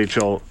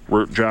NHL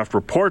draft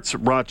reports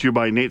brought to you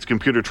by Nate's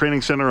Computer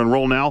Training Center.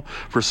 Enroll now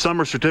for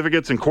summer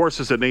certificates and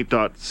courses at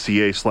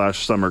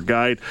nate.ca/summer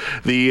guide.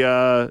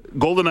 The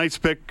Golden Knights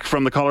pick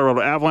from the Colorado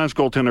Avalanche,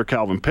 goaltender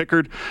Calvin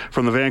Pickard.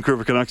 From the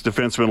Vancouver Canucks,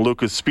 defenseman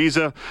Lucas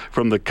Spiza.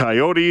 From the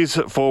Coyotes,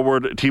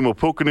 forward Timo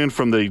Pukkanen.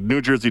 From the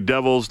New Jersey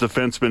Devils,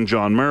 defenseman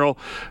John Merrill.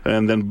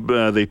 And then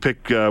they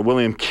pick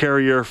William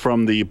Carrier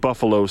from the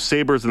Buffalo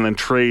Sabres, and then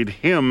trade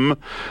him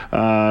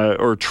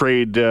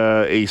trade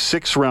a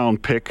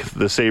 6th-round pick,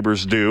 the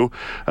Sabres do,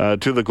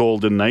 to the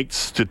Golden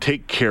Knights to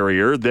take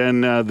Carrier.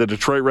 Then the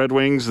Detroit Red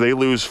Wings, they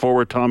lose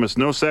forward Thomas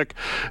Nosek.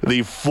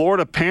 The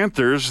Florida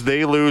Panthers,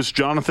 they lose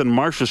Jonathan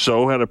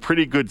Marchessault, had a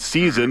pretty good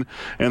season.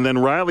 And then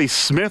Riley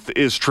Smith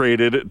is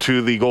traded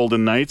to the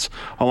Golden Knights,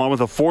 along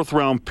with a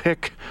 4th-round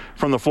pick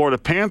from the Florida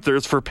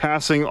Panthers for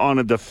passing on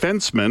a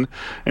defenseman.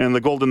 And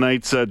the Golden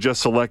Knights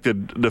just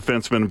selected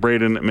defenseman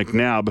Braden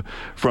McNabb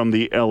from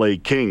the LA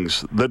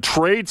Kings. The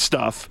trade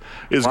stuff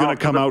is going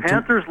to come out. The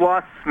Panthers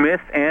lost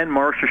Smith and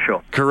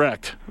Marchessault.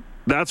 Correct.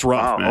 That's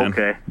rough, man.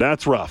 Okay.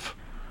 That's rough.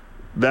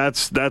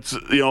 That's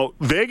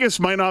Vegas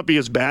might not be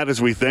as bad as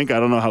we think. I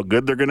don't know how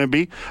good they're going to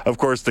be. Of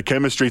course, the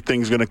chemistry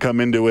thing's going to come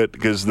into it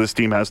because this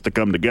team has to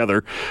come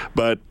together.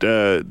 But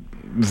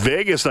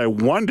Vegas, I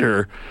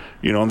wonder,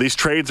 these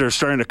trades are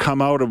starting to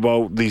come out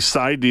about these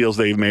side deals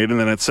they've made, and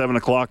then at 7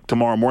 o'clock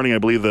tomorrow morning, I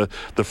believe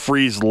the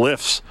freeze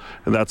lifts,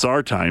 and that's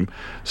our time.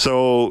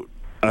 So,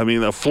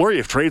 a flurry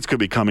of trades could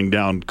be coming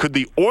down. Could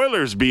the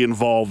Oilers be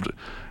involved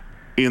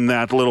in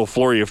that little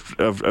flurry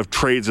of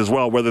trades as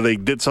well, whether they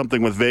did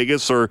something with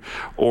Vegas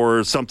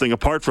or something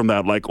apart from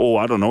that, like,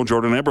 Jordan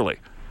Eberle?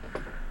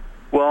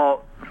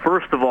 Well,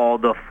 first of all,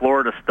 the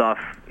Florida stuff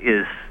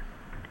is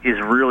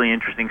really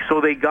interesting. So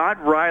they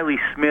got Riley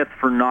Smith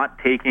for not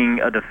taking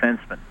a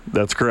defenseman.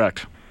 That's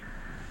correct.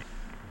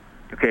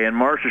 Okay, and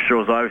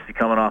Marchessault's obviously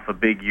coming off a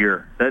big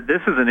year.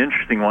 This is an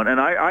interesting one,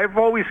 and I've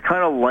always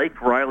kind of liked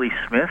Riley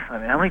Smith.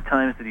 How many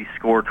times did he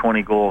score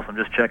 20 goals? I'm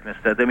just checking his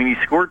stats.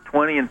 He scored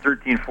 20 in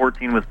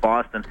 13-14 with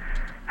Boston,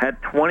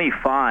 had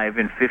 25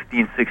 in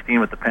 15-16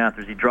 with the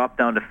Panthers. He dropped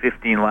down to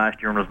 15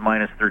 last year and was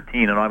minus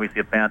 13, and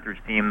obviously a Panthers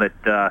team that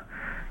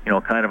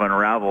kind of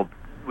unraveled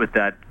with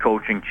that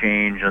coaching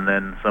change and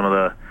then some of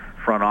the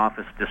front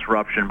office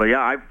disruption. But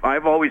yeah,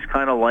 I've always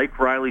kind of liked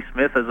Riley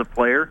Smith as a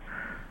player.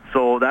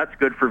 So that's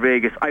good for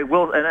Vegas. I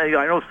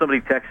know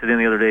somebody texted in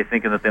the other day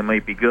thinking that they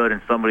might be good, and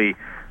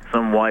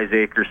some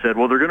wiseacre said,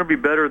 well, they're going to be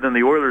better than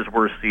the Oilers'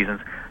 worst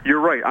seasons.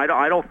 You're right.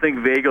 I don't think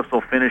Vegas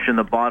will finish in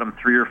the bottom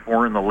 3 or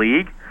 4 in the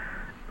league,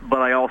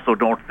 but I also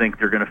don't think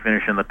they're going to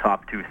finish in the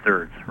top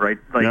 2/3, right?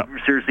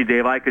 Seriously,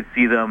 Dave, I could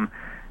see them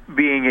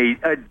being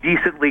a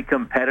decently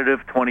competitive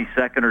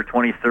 22nd or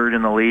 23rd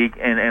in the league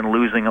and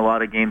losing a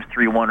lot of games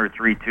 3-1 or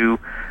 3-2.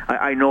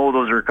 I know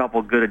those are a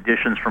couple good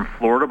additions from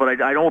Florida,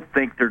 but I don't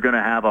think they're going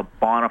to have a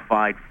bona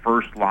fide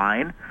first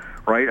line,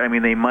 right?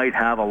 They might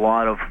have a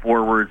lot of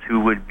forwards who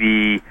would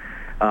be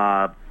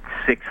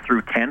 6th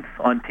through 10th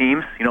on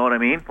teams, you know what I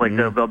mean? Like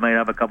they might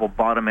have a couple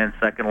bottom-end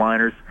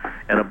second-liners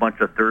and a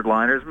bunch of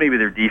third-liners. Maybe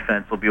their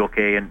defense will be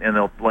okay, and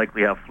they'll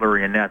likely have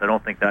Fleury and net. I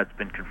don't think that's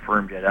been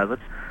confirmed yet, has it?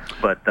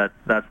 But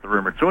that's the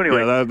rumor. So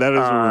anyway, that is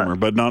a rumor,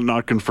 but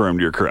not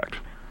confirmed. You're correct.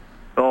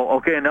 Oh,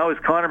 okay. And now is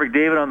Connor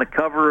McDavid on the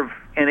cover of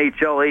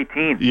NHL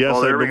 18? Yes,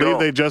 I believe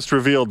they just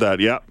revealed that.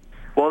 Yeah.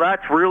 Well,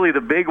 that's really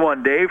the big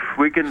one, Dave.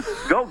 We can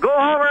go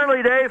home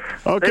early, Dave.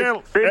 Okay.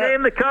 They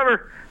named the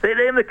cover. They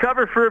named the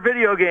cover for a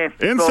video game.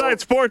 Inside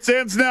Sports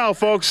ends now,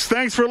 folks.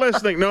 Thanks for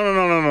listening.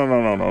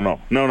 No.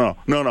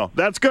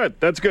 That's good.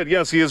 That's good.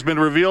 Yes, he has been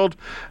revealed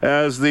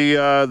as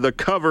the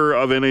cover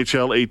of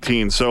NHL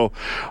 18. So,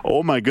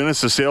 oh my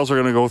goodness, the sales are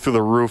going to go through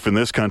the roof in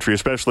this country,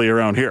 especially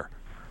around here.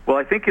 Well,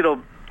 I think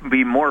it'll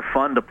be more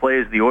fun to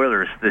play as the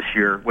Oilers this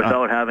year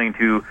without having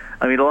to.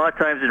 A lot of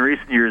times in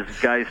recent years,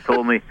 guys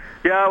told me,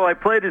 "Yeah, well, I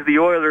played as the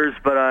Oilers,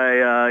 but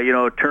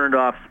I, turned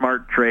off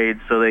smart trades,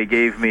 so they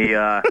gave me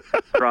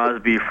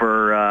Crosby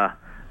for."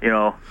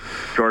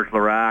 George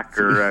Larac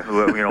or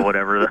whoever,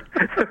 whatever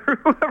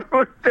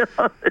was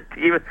on the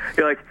team.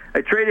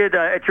 I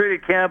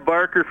traded Cam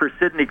Barker for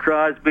Sidney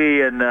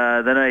Crosby, and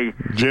then I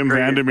Jim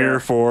Vandermeer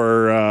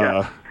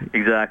for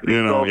exactly.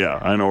 I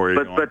know where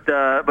you're going.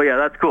 But yeah,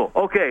 that's cool.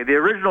 Okay, the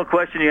original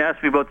question you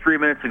asked me about 3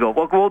 minutes ago.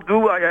 Well, we'll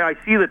do. I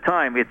see the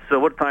time. It's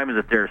what time is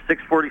it there?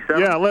 6:47.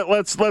 Yeah,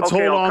 let's hold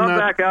on. I'll come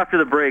back after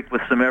the break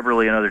with some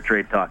Eberle and other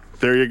trade talk.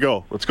 There you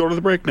go. Let's go to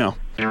the break now.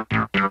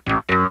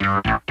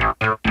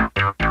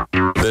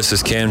 This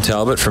is Cam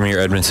Talbot from your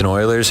Edmonton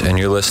Oilers, and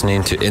you're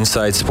listening to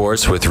Inside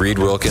Sports with Reed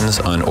Wilkins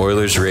on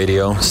Oilers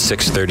Radio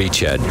 630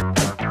 CHED.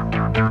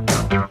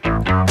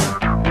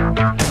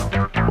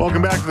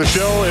 Welcome back to the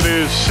show. It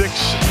is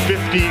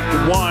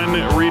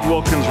 6:51. Reed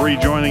Wilkins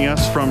rejoining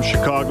us from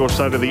Chicago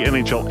side of the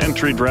NHL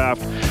entry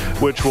draft,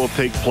 which will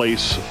take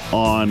place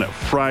on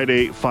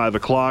Friday, 5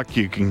 o'clock.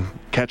 You can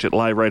catch it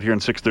live right here on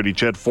 630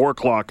 CHED. 4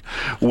 o'clock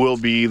will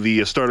be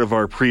the start of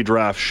our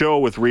pre-draft show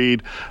with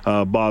Reed,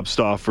 Bob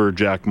Stauffer,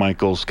 Jack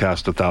Michaels,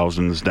 cast of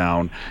thousands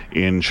down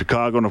in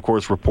Chicago. And, of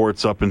course,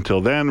 reports up until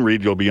then.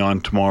 Reed, you'll be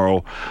on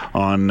tomorrow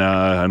on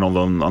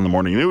the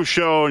morning news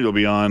show. You'll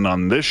be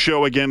on this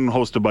show again,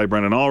 hosted by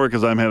Brendan Ulrich,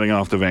 as I'm heading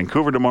off to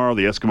Vancouver tomorrow.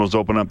 The Eskimos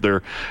open up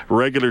their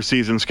regular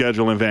season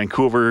schedule in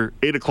Vancouver.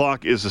 8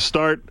 o'clock is the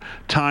start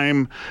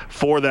time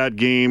for that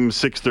game.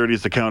 6:30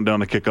 is the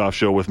countdown to kickoff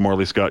show with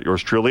Morley Scott,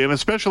 yours truly, and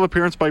a special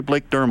appearance by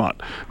Blake Dermott,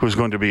 who's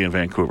going to be in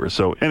Vancouver.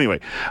 So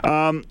anyway,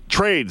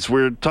 trades.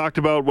 We talked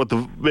about what the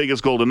Vegas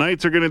Golden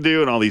Knights are going to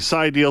do and all these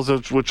side deals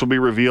which will be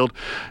revealed.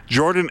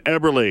 Jordan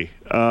Eberle,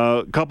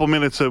 a couple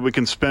minutes that we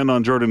can spend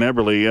on Jordan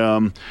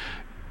Eberle.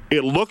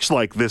 It looks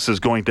like this is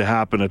going to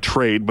happen, a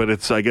trade,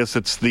 but I guess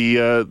it's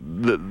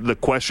the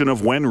question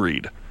of when,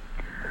 Reed.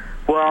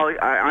 Well,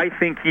 I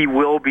think he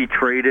will be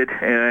traded,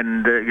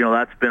 and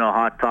that's been a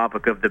hot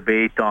topic of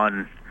debate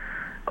on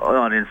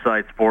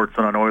Inside Sports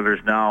and on Oilers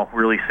Now,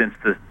 really since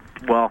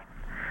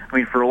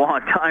for a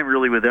long time,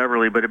 really with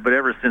Eberle, but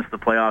ever since the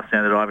playoffs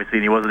ended, obviously,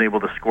 and he wasn't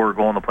able to score a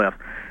goal in the playoffs.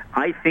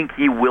 I think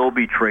he will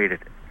be traded.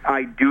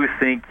 I do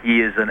think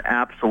he is an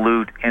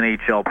absolute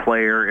NHL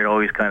player. It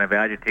always kind of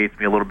agitates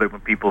me a little bit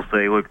when people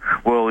say, look,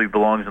 well, he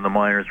belongs in the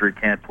minors or he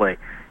can't play.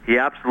 He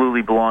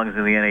absolutely belongs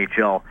in the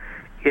NHL.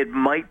 It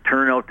might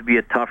turn out to be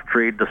a tough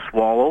trade to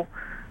swallow,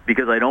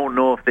 because I don't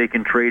know if they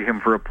can trade him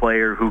for a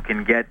player who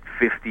can get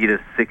 50 to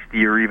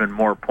 60 or even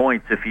more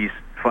points if he's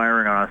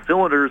firing on all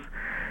cylinders,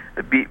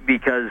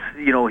 because,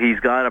 he's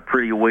got a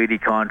pretty weighty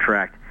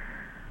contract.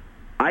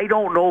 I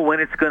don't know when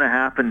it's going to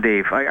happen,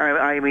 Dave.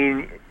 I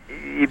mean,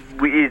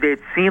 it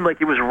seemed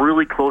like it was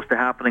really close to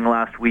happening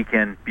last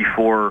weekend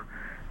before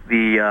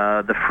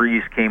the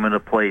freeze came into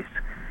place.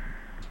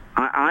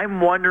 I'm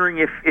wondering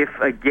if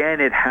again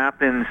it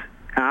happens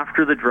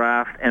after the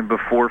draft and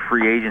before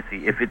free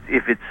agency, if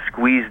it's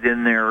squeezed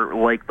in there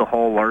like the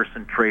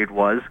Hall-Larson trade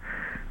was.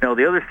 Now,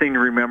 the other thing to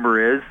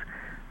remember is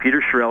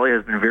Peter Chiarelli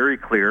has been very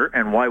clear,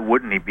 and why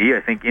wouldn't he be?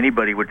 I think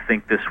anybody would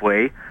think this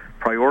way.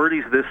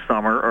 Priorities this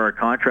summer are a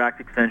contract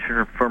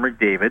extension for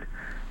McDavid,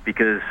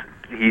 because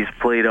he's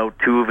played out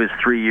 2 of his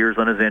 3 years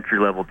on his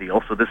entry-level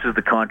deal, so this is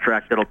the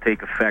contract that'll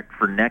take effect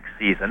for next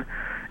season.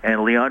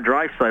 And Leon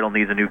Draisaitl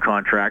needs a new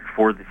contract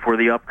for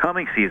the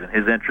upcoming season.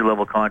 His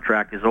entry-level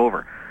contract is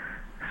over.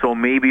 So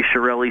maybe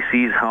Chiarelli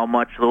sees how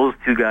much those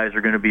 2 guys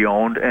are going to be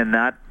owed, and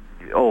that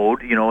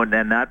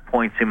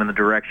points him in the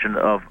direction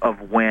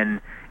of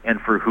when and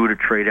for who to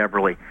trade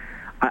Eberle.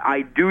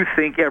 I do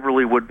think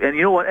Eberle would, and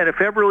you know what, and if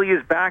Eberle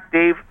is back,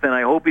 Dave, then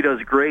I hope he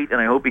does great,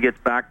 and I hope he gets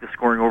back to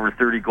scoring over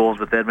 30 goals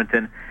with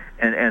Edmonton,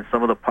 and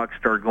some of the pucks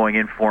start going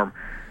in for him.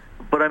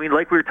 But, I mean,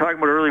 like we were talking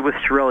about earlier with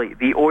Chiarelli,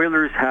 the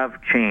Oilers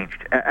have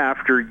changed.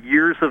 After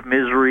years of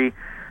misery,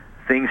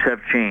 things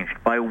have changed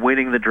by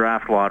winning the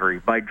draft lottery,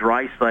 by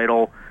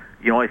Draisaitl.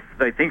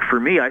 I think for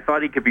me, I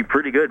thought he could be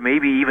pretty good,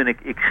 maybe even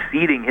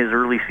exceeding his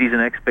early season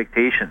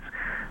expectations,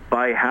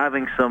 by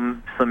having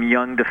some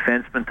young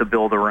defensemen to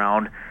build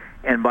around,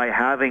 and by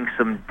having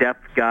some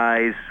depth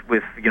guys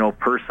with,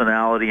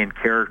 personality and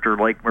character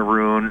like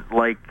Maroon,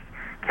 like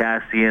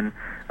Cassian,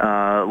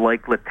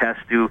 like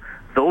Letestu.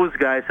 Those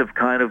guys have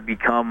kind of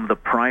become the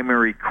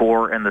primary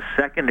core and the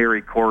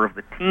secondary core of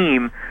the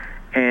team,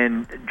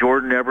 and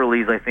Jordan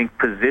Eberle's, I think,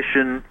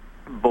 position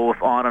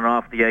both on and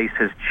off the ice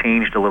has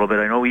changed a little bit.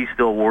 I know he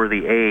still wore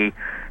the A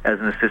as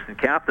an assistant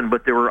captain,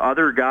 but there were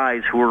other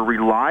guys who were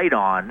relied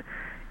on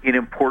in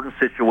important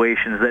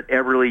situations that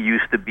Eberle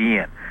used to be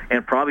in.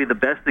 And probably the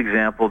best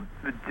example,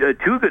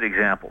 2 good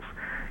examples,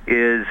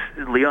 is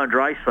Leon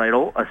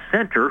Draisaitl, a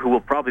center who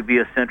will probably be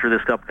a center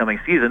this upcoming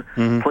season,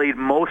 played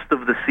most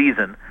of the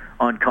season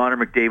on Connor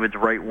McDavid's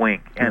right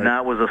wing, and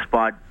that was a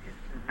spot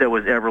that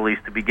was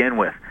Eberle's to begin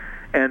with.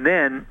 And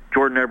then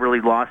Jordan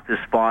Eberle lost his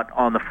spot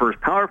on the first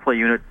power play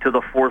unit to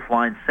the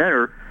fourth-line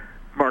center,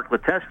 Mark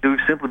Letestu,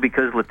 simply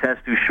because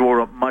Letestu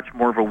showed up much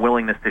more of a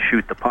willingness to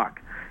shoot the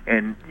puck.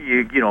 And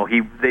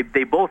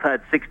they both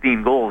had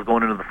 16 goals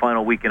going into the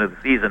final weekend of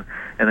the season,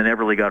 and then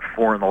Eberle got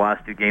 4 in the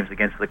last 2 games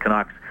against the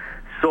Canucks.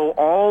 So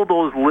all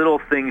those little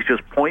things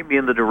just point me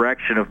in the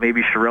direction of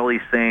maybe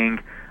Chiarelli saying,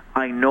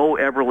 I know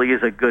Eberle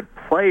is a good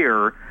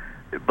player,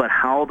 but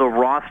how the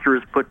roster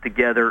is put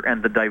together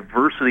and the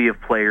diversity of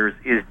players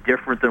is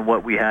different than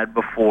what we had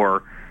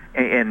before,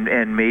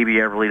 and maybe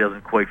Eberle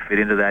doesn't quite fit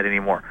into that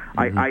anymore.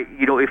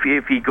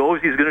 If he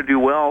goes, he's going to do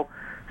well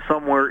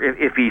somewhere.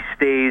 If he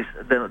stays,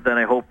 then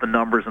I hope the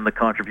numbers and the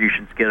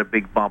contributions get a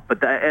big bump.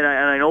 But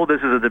I know this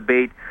is a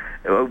debate.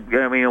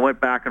 I mean, I went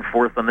back and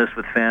forth on this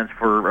with fans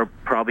for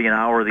probably an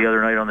hour the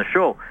other night on the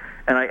show,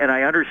 and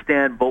I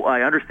understand both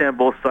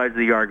sides of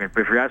the argument.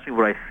 But if you're asking me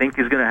what I think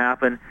is going to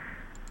happen,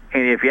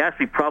 and if you ask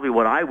me probably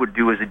what I would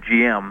do as a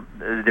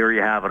GM, there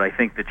you have it. I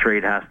think the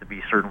trade has to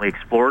be certainly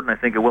explored, and I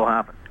think it will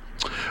happen.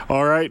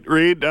 All right,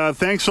 Reed,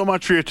 thanks so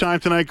much for your time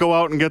tonight. Go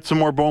out and get some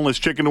more boneless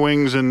chicken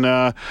wings, and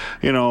and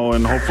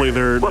hopefully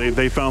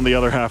they found the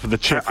other half of the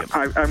chicken.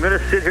 I'm going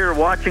to sit here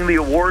watching the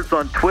awards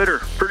on Twitter.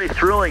 Pretty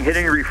thrilling,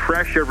 hitting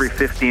refresh every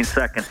 15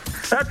 seconds.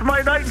 That's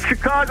my night in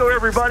Chicago,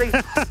 everybody.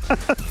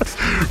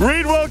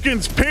 Reed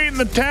Wilkins, painting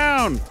the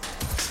town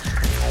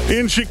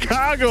in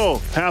Chicago.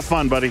 Have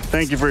fun, buddy.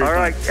 Thank you for your time.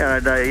 All right,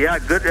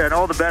 and good, and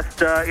all the best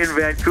in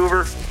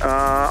Vancouver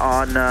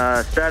on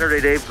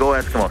Saturday, Dave. Go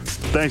Eskimos.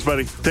 Thanks,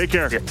 buddy. Take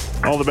care. Yeah.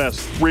 All the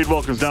best. Reed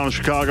Wilkins down in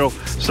Chicago,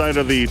 site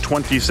of the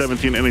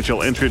 2017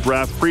 NHL entry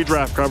draft.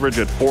 Pre-draft coverage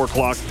at 4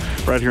 o'clock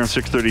right here on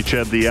 630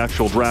 CHED. The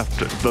actual draft,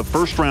 the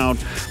first round,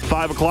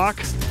 5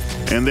 o'clock.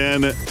 And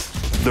then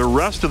the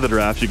rest of the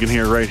draft you can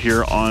hear right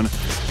here on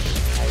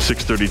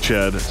 630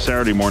 CHED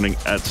Saturday morning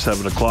at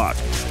 7 o'clock.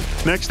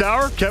 Next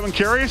hour, Kevin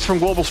Carius from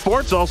Global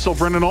Sports, also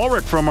Brendan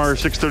Ulrich from our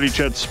 630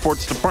 CHED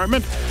Sports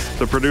Department,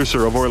 the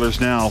producer of Oilers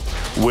Now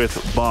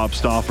with Bob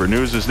Stauffer.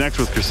 News is next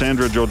with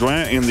Cassandra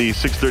Jodoin in the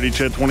 630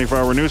 CHED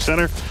 24-hour news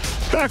center.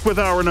 Back with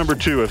hour number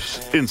 2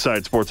 of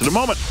Inside Sports in a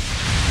moment.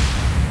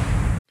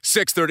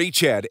 630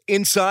 CHED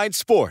Inside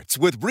Sports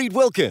with Reed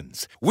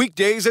Wilkins.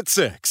 Weekdays at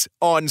 6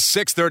 on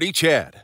 630 CHED.